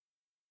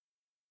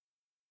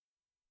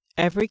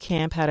 Every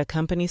camp had a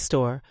company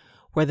store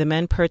where the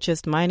men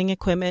purchased mining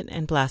equipment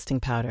and blasting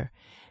powder,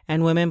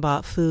 and women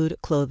bought food,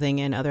 clothing,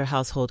 and other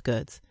household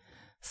goods,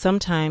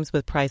 sometimes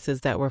with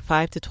prices that were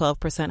 5 to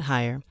 12%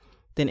 higher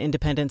than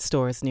independent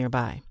stores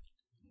nearby.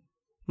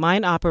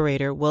 Mine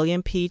operator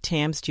William P.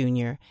 Tams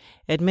Jr.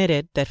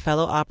 admitted that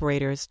fellow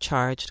operators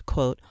charged,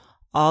 quote,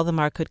 all the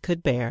market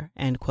could bear,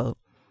 end quote,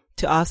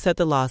 to offset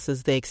the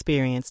losses they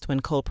experienced when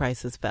coal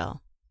prices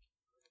fell.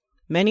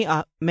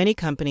 Many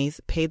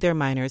companies paid their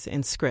miners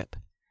in scrip.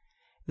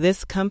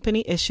 This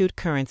company-issued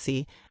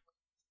currency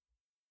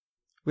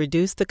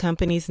reduced the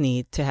company's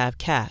need to have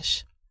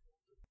cash.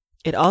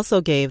 It also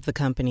gave the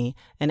company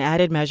an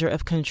added measure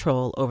of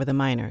control over the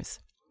miners.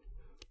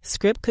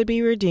 Scrip could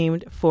be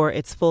redeemed for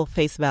its full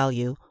face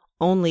value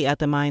only at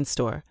the mine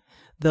store,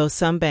 though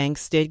some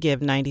banks did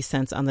give 90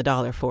 cents on the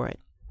dollar for it.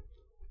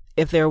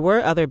 If there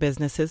were other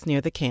businesses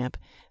near the camp,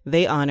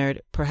 they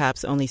honored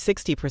perhaps only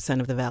 60%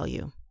 of the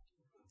value.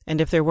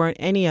 And if there weren't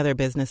any other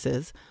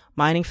businesses,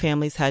 mining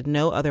families had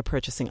no other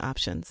purchasing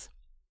options.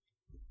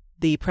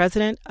 The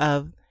president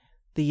of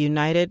the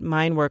United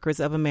Mine Workers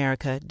of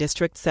America,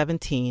 District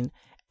 17,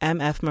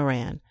 M.F.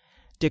 Moran,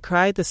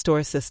 decried the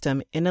store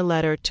system in a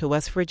letter to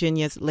West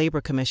Virginia's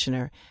Labor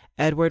Commissioner,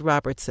 Edward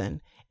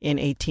Robertson, in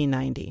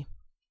 1890.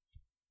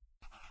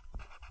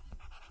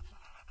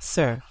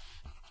 Sir,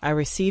 I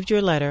received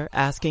your letter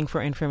asking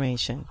for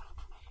information.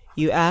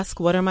 You ask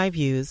what are my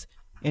views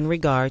in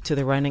regard to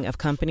the running of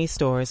company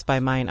stores by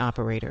mine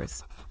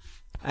operators.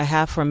 I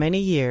have for many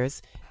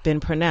years been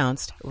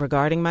pronounced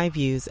regarding my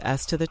views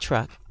as to the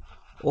truck,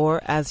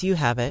 or as you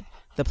have it,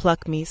 the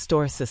pluck me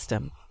store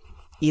system,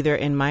 either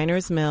in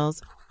miners'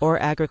 mills or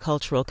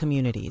agricultural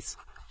communities,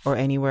 or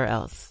anywhere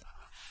else.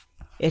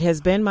 It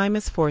has been my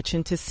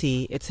misfortune to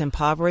see its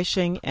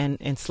impoverishing and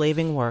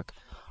enslaving work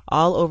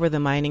all over the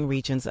mining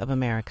regions of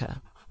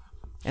America,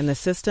 and the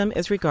system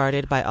is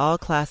regarded by all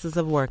classes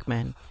of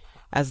workmen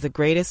as the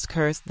greatest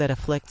curse that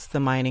afflicts the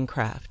mining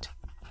craft.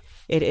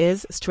 It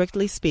is,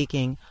 strictly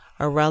speaking,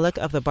 a relic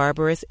of the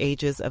barbarous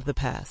ages of the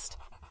past.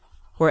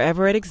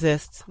 Wherever it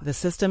exists, the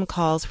system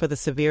calls for the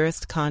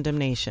severest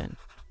condemnation.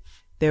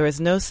 There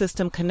is no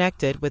system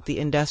connected with the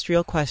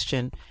industrial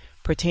question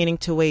pertaining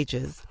to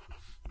wages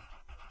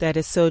that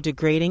is so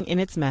degrading in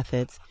its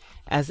methods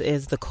as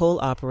is the coal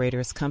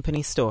operator's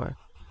company store,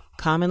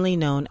 commonly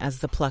known as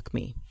the pluck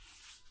me.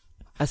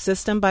 A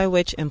system by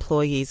which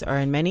employees are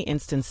in many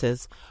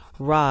instances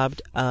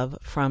robbed of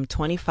from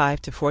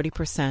 25 to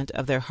 40%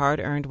 of their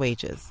hard-earned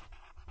wages.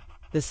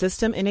 The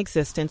system in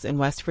existence in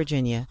West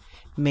Virginia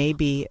may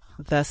be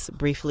thus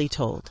briefly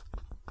told.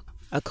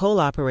 A coal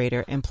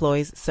operator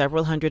employs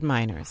several hundred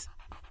miners.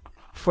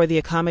 For the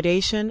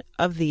accommodation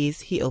of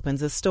these he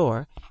opens a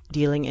store,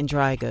 dealing in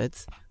dry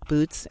goods,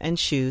 boots and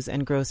shoes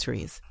and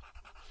groceries.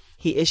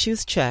 He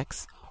issues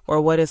checks,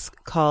 or what is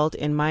called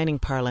in mining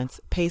parlance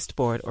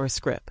pasteboard or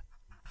scrip.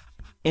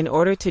 In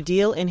order to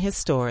deal in his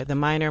store, the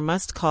miner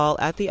must call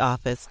at the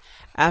office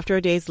after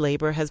a day's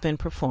labor has been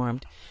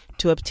performed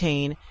to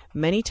obtain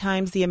many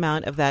times the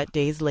amount of that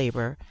day's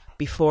labor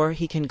before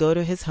he can go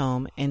to his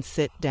home and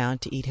sit down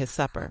to eat his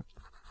supper.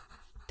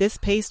 This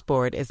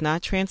pasteboard is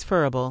not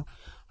transferable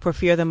for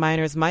fear the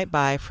miners might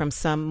buy from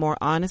some more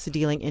honest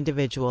dealing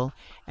individual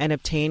and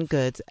obtain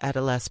goods at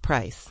a less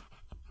price.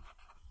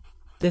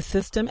 The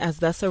system as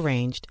thus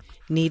arranged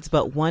needs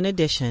but one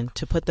addition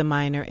to put the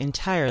miner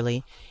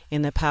entirely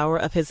in the power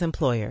of his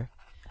employer,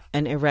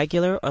 an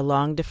irregular or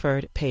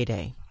long-deferred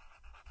payday.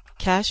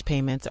 Cash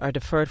payments are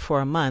deferred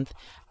for a month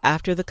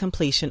after the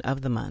completion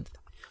of the month,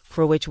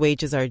 for which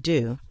wages are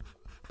due.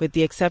 With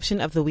the exception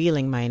of the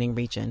Wheeling mining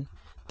region,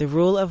 the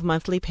rule of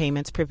monthly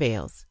payments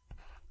prevails.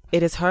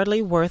 It is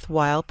hardly worth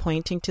while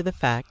pointing to the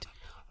fact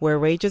where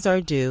wages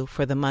are due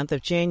for the month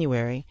of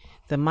January,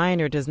 the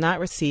miner does not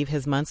receive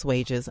his month's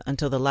wages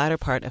until the latter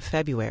part of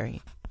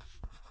February.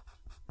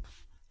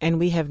 And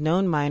we have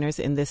known miners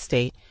in this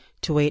state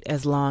to wait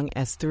as long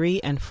as 3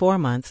 and 4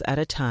 months at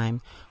a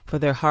time for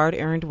their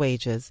hard-earned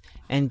wages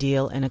and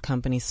deal in a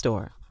company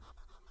store.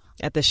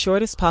 At the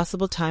shortest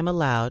possible time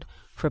allowed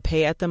for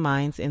pay at the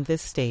mines in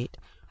this state,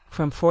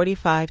 from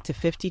 45 to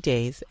 50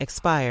 days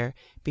expire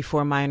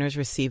before miners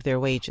receive their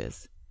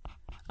wages.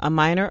 A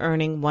miner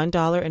earning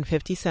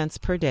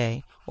 $1.50 per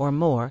day or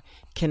more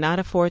cannot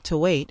afford to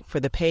wait for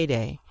the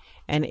payday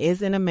and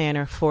is in a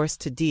manner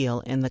forced to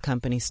deal in the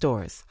company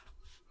stores.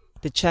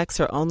 The checks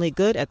are only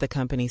good at the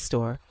company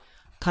store.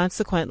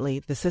 Consequently,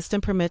 the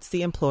system permits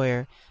the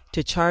employer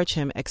to charge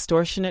him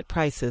extortionate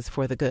prices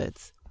for the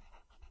goods.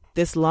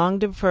 This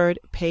long-deferred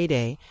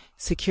payday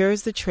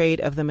secures the trade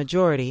of the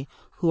majority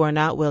who are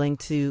not willing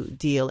to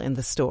deal in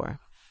the store.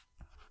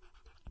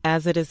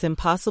 As it is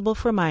impossible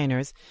for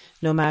miners,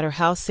 no matter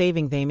how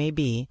saving they may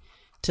be,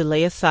 to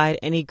lay aside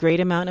any great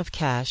amount of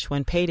cash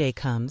when payday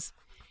comes,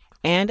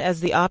 and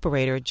as the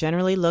operator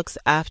generally looks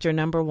after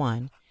number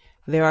one,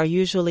 there are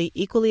usually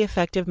equally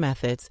effective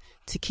methods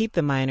to keep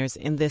the miners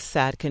in this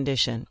sad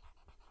condition.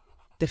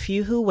 The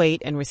few who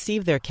wait and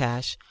receive their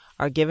cash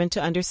are given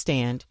to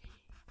understand,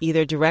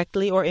 either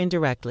directly or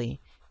indirectly,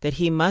 that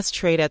he must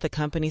trade at the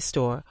company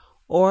store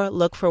or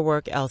look for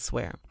work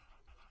elsewhere.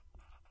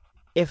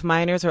 If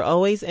miners are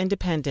always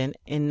independent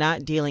in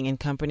not dealing in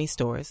company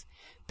stores,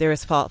 there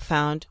is fault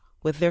found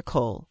with their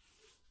coal.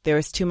 There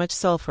is too much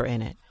sulfur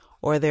in it,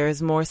 or there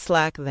is more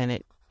slack than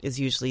it is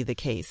usually the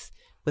case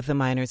with the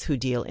miners who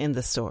deal in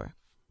the store.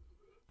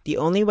 The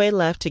only way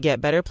left to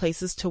get better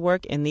places to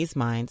work in these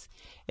mines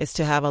is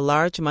to have a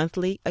large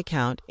monthly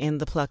account in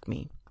the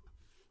PLCME.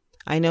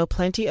 I know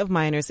plenty of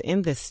miners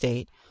in this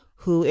state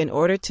who, in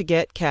order to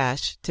get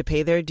cash to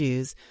pay their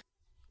dues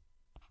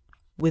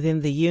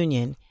within the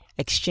union,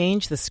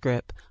 exchange the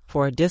scrip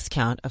for a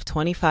discount of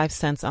 25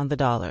 cents on the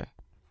dollar.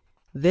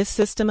 This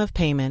system of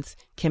payments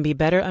can be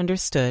better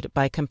understood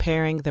by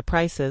comparing the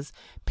prices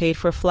paid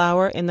for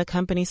flour in the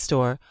company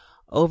store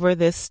over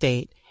this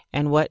state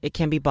and what it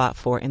can be bought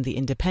for in the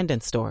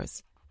independent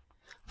stores.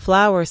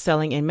 Flour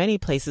selling in many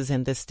places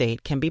in this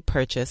state can be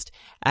purchased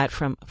at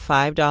from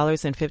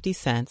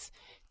 $5.50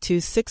 to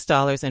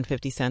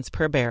 $6.50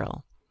 per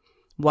barrel,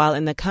 while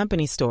in the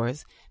company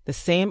stores, the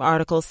same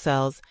article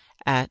sells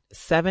at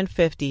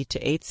 $7.50 to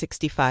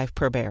 $8.65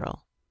 per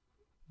barrel.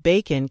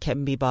 Bacon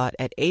can be bought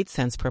at 8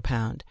 cents per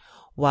pound,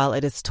 while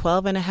it is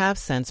 12.5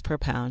 cents per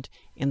pound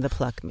in the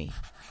PLCME.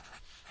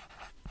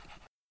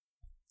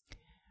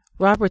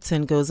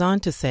 Robertson goes on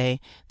to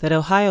say that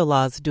Ohio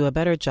laws do a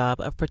better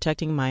job of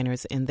protecting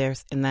miners in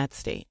that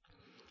state.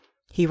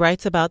 He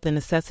writes about the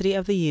necessity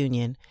of the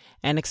Union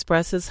and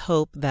expresses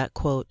hope that,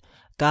 quote,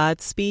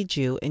 God speed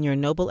you in your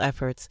noble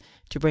efforts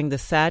to bring the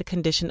sad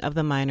condition of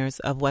the miners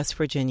of West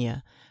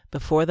Virginia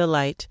before the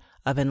light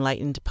of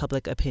enlightened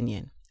public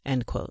opinion,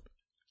 end quote.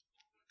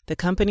 The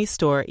company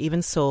store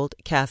even sold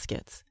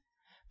caskets.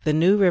 The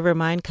New River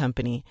Mine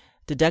Company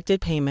deducted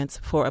payments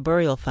for a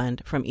burial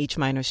fund from each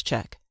miner's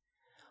check.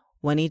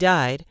 When he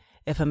died,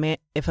 if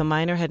a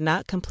miner had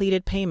not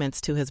completed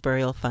payments to his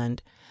burial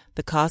fund,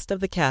 the cost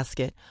of the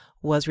casket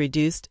was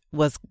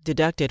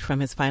deducted from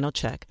his final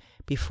check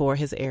before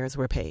his heirs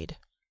were paid.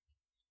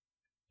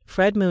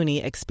 Fred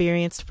Mooney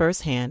experienced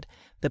firsthand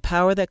the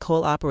power that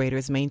coal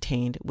operators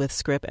maintained with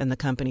scrip and the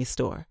company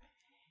store.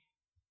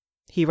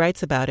 He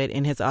writes about it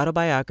in his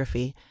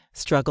autobiography,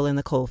 Struggle in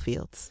the Coal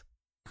Fields.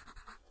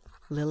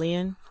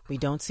 Lillian, we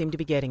don't seem to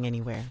be getting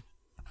anywhere.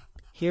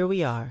 Here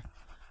we are.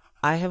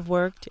 I have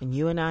worked, and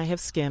you and I have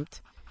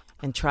skimped,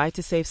 and tried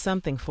to save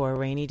something for a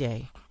rainy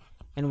day,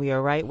 and we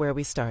are right where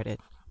we started.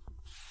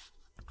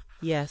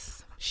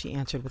 Yes, she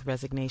answered with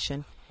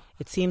resignation.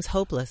 It seems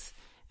hopeless,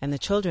 and the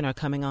children are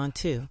coming on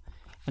too,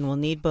 and will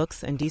need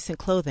books and decent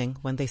clothing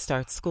when they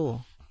start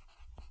school.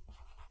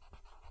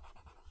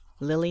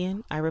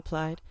 Lillian, I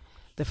replied,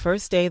 the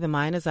first day the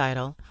mine is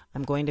idle,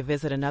 I'm going to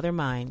visit another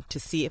mine to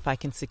see if I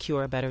can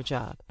secure a better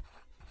job.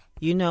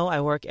 You know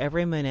I work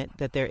every minute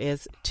that there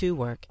is to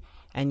work,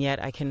 and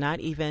yet I cannot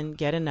even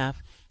get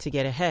enough to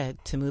get ahead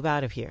to move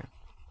out of here.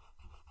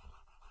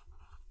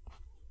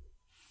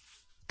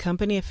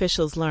 Company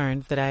officials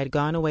learned that I had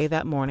gone away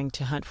that morning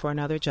to hunt for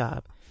another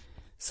job,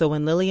 so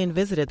when Lillian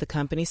visited the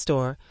company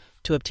store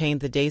to obtain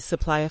the day's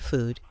supply of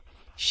food,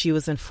 she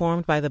was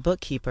informed by the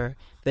bookkeeper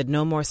that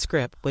no more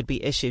scrip would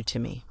be issued to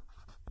me.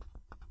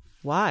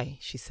 Why?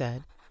 She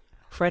said.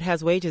 Fred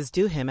has wages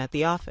due him at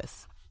the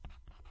office.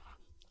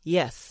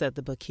 Yes, said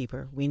the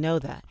bookkeeper, we know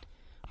that.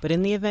 But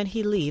in the event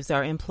he leaves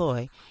our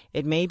employ,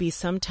 it may be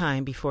some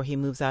time before he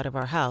moves out of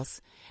our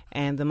house,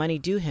 and the money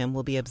due him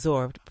will be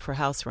absorbed for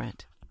house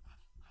rent.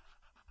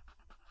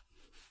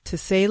 To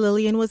say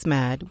Lillian was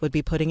mad would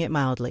be putting it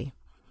mildly.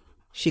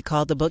 She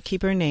called the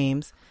bookkeeper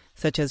names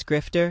such as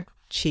grifter,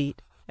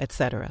 cheat,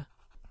 etc.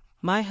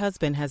 My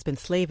husband has been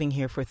slaving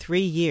here for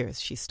 3 years,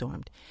 she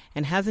stormed,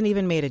 and hasn't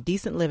even made a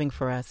decent living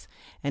for us,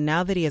 and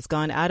now that he has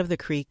gone out of the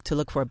creek to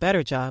look for a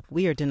better job,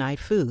 we are denied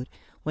food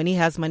when he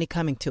has money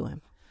coming to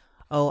him.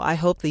 Oh, I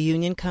hope the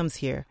union comes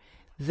here.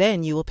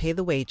 Then you will pay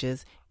the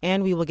wages,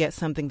 and we will get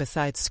something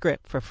besides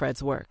scrip for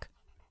Fred's work.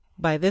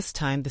 By this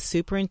time, the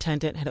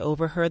superintendent had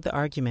overheard the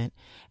argument,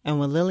 and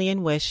when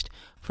Lillian wished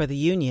for the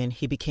union,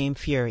 he became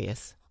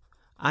furious.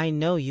 I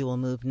know you will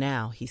move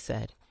now, he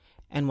said,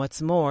 and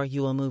what's more,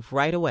 you will move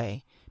right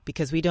away,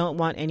 because we don't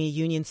want any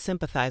union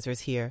sympathizers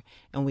here,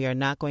 and we are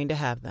not going to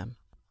have them.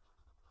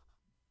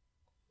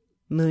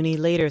 Mooney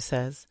later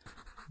says,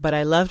 but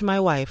I loved my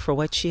wife for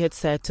what she had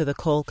said to the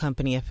coal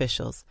company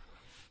officials.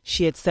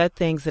 She had said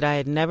things that I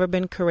had never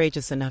been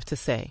courageous enough to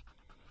say.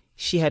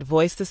 She had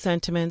voiced the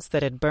sentiments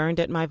that had burned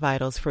at my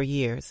vitals for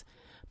years,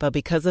 but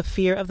because of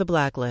fear of the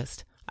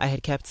blacklist, I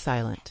had kept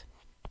silent.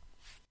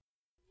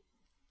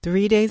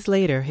 3 days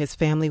later, his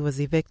family was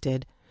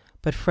evicted,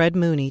 but Fred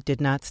Mooney did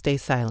not stay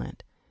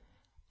silent.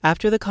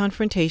 After the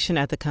confrontation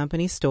at the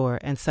company store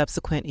and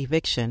subsequent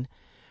eviction,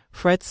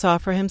 Fred saw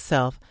for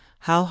himself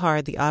how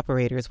hard the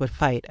operators would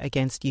fight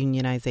against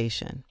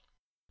unionization.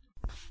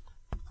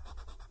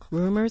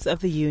 Rumors of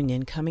the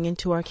union coming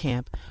into our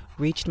camp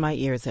reached my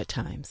ears at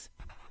times.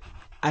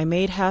 I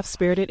made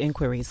half-spirited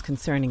inquiries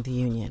concerning the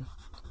union.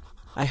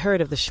 I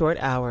heard of the short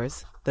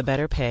hours, the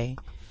better pay,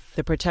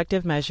 the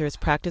protective measures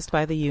practiced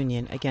by the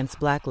union against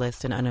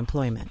blacklist and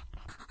unemployment.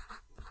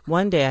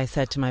 One day I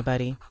said to my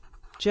buddy,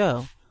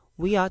 Joe,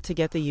 we ought to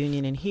get the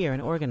union in here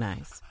and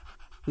organize.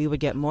 We would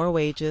get more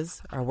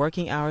wages, our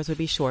working hours would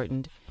be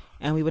shortened,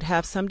 and we would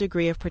have some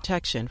degree of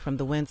protection from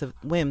the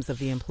whims of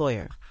the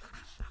employer.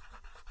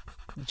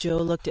 Joe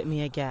looked at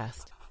me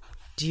aghast.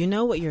 Do you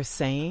know what you're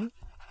saying?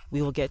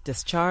 We will get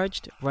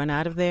discharged, run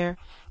out of there,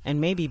 and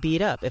maybe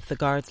beat up if the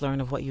guards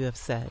learn of what you have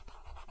said."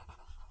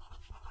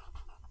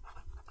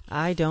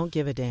 "I don't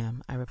give a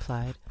damn," I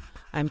replied.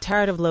 "I'm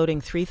tired of loading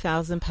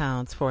 3,000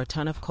 pounds for a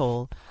ton of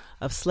coal,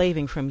 of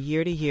slaving from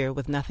year to year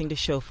with nothing to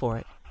show for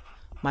it.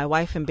 My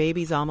wife and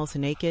babies almost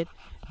naked,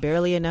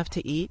 barely enough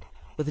to eat,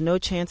 with no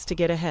chance to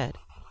get ahead.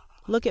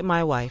 Look at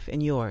my wife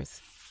and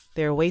yours.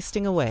 They're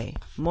wasting away,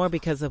 more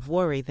because of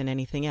worry than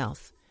anything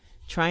else,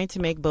 trying to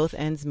make both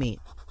ends meet.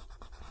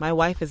 My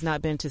wife has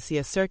not been to see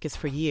a circus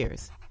for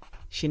years.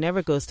 She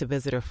never goes to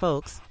visit her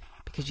folks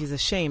because she's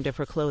ashamed of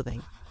her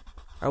clothing.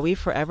 Are we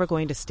forever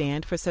going to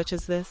stand for such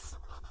as this?"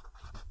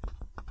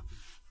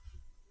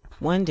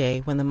 One day,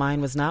 when the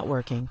mine was not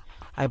working,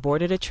 I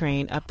boarded a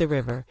train up the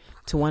river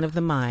to one of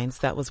the mines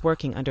that was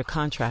working under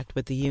contract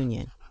with the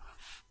union.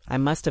 I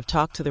must have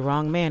talked to the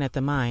wrong man at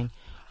the mine,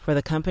 for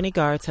the company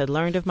guards had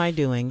learned of my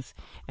doings,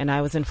 and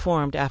I was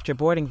informed after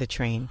boarding the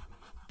train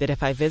that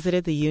if I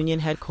visited the union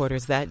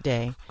headquarters that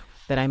day,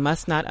 that I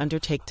must not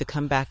undertake to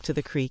come back to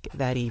the creek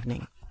that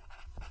evening.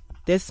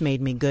 This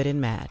made me good and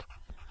mad.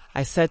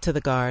 I said to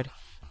the guard,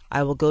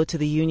 "I will go to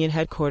the union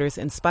headquarters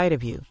in spite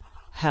of you,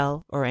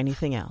 hell or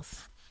anything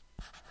else."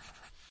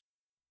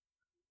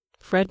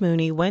 Fred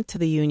Mooney went to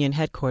the union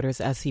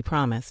headquarters as he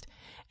promised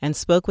and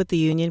spoke with the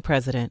union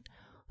president,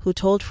 who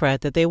told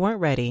Fred that they weren't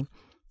ready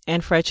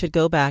and Fred should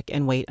go back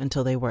and wait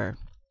until they were.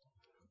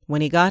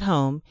 When he got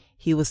home,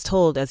 he was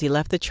told as he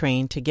left the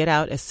train to get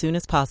out as soon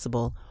as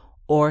possible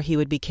or he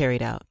would be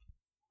carried out.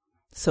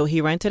 So he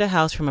rented a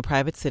house from a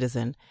private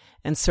citizen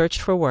and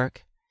searched for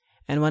work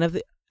at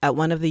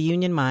one of the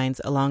union mines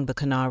along the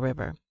Kanawha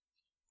River.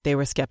 They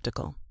were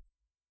skeptical.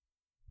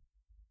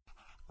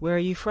 "Where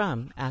are you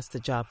from?" asked the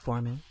job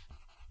foreman.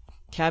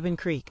 "Cabin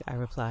Creek," I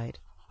replied.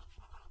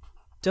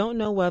 "Don't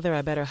know whether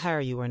I better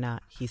hire you or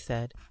not," he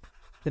said.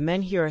 "The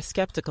men here are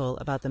skeptical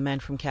about the men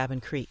from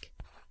Cabin Creek.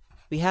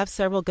 We have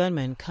several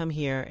gunmen come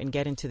here and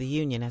get into the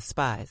union as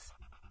spies."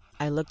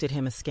 I looked at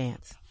him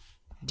askance.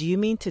 "Do you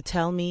mean to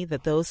tell me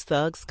that those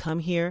thugs come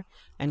here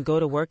and go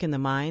to work in the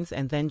mines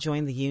and then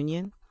join the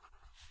union?"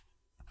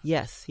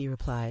 "Yes," he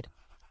replied,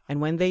 "and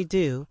when they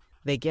do,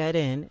 they get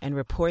in and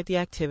report the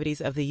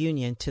activities of the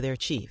union to their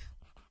chief."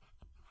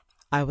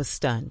 I was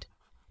stunned.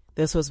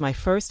 This was my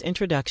first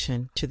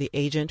introduction to the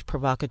agent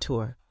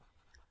provocateur.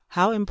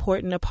 How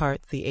important a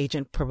part the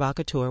agent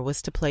provocateur was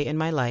to play in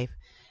my life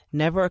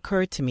never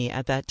occurred to me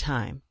at that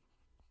time,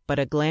 but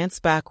a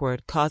glance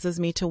backward causes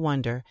me to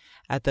wonder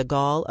at the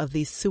gall of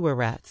these sewer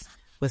rats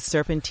with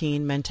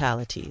serpentine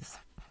mentalities.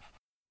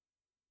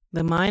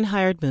 The mine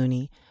hired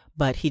Mooney,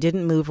 but he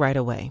didn't move right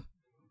away.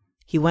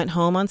 He went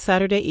home on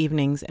Saturday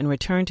evenings and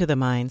returned to the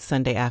mine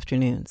Sunday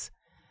afternoons.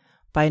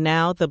 By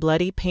now, the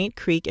bloody Paint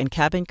Creek and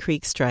Cabin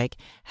Creek strike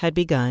had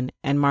begun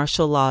and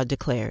martial law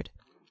declared.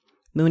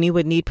 Mooney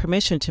would need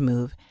permission to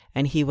move,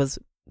 and he was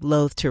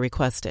loath to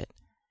request it.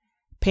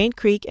 Paint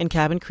Creek and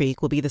Cabin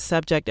Creek will be the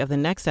subject of the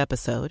next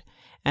episode,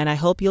 and I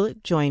hope you'll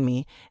join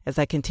me as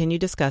I continue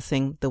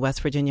discussing the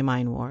West Virginia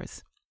mine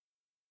wars.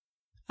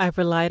 I've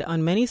relied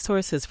on many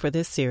sources for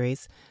this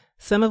series,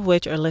 some of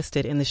which are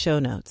listed in the show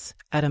notes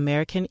at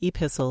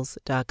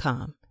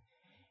AmericanEpistles.com.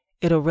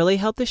 It'll really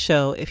help the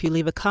show if you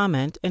leave a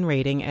comment and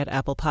rating at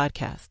Apple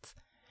Podcasts.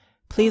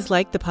 Please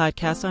like the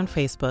podcast on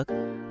Facebook,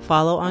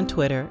 follow on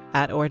Twitter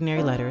at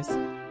Ordinary Letters,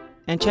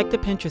 and check the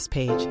Pinterest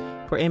page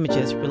for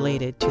images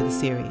related to the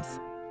series.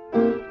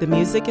 The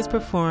music is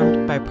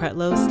performed by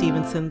Pretlow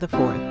Stevenson IV.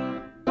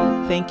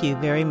 Thank you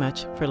very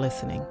much for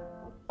listening.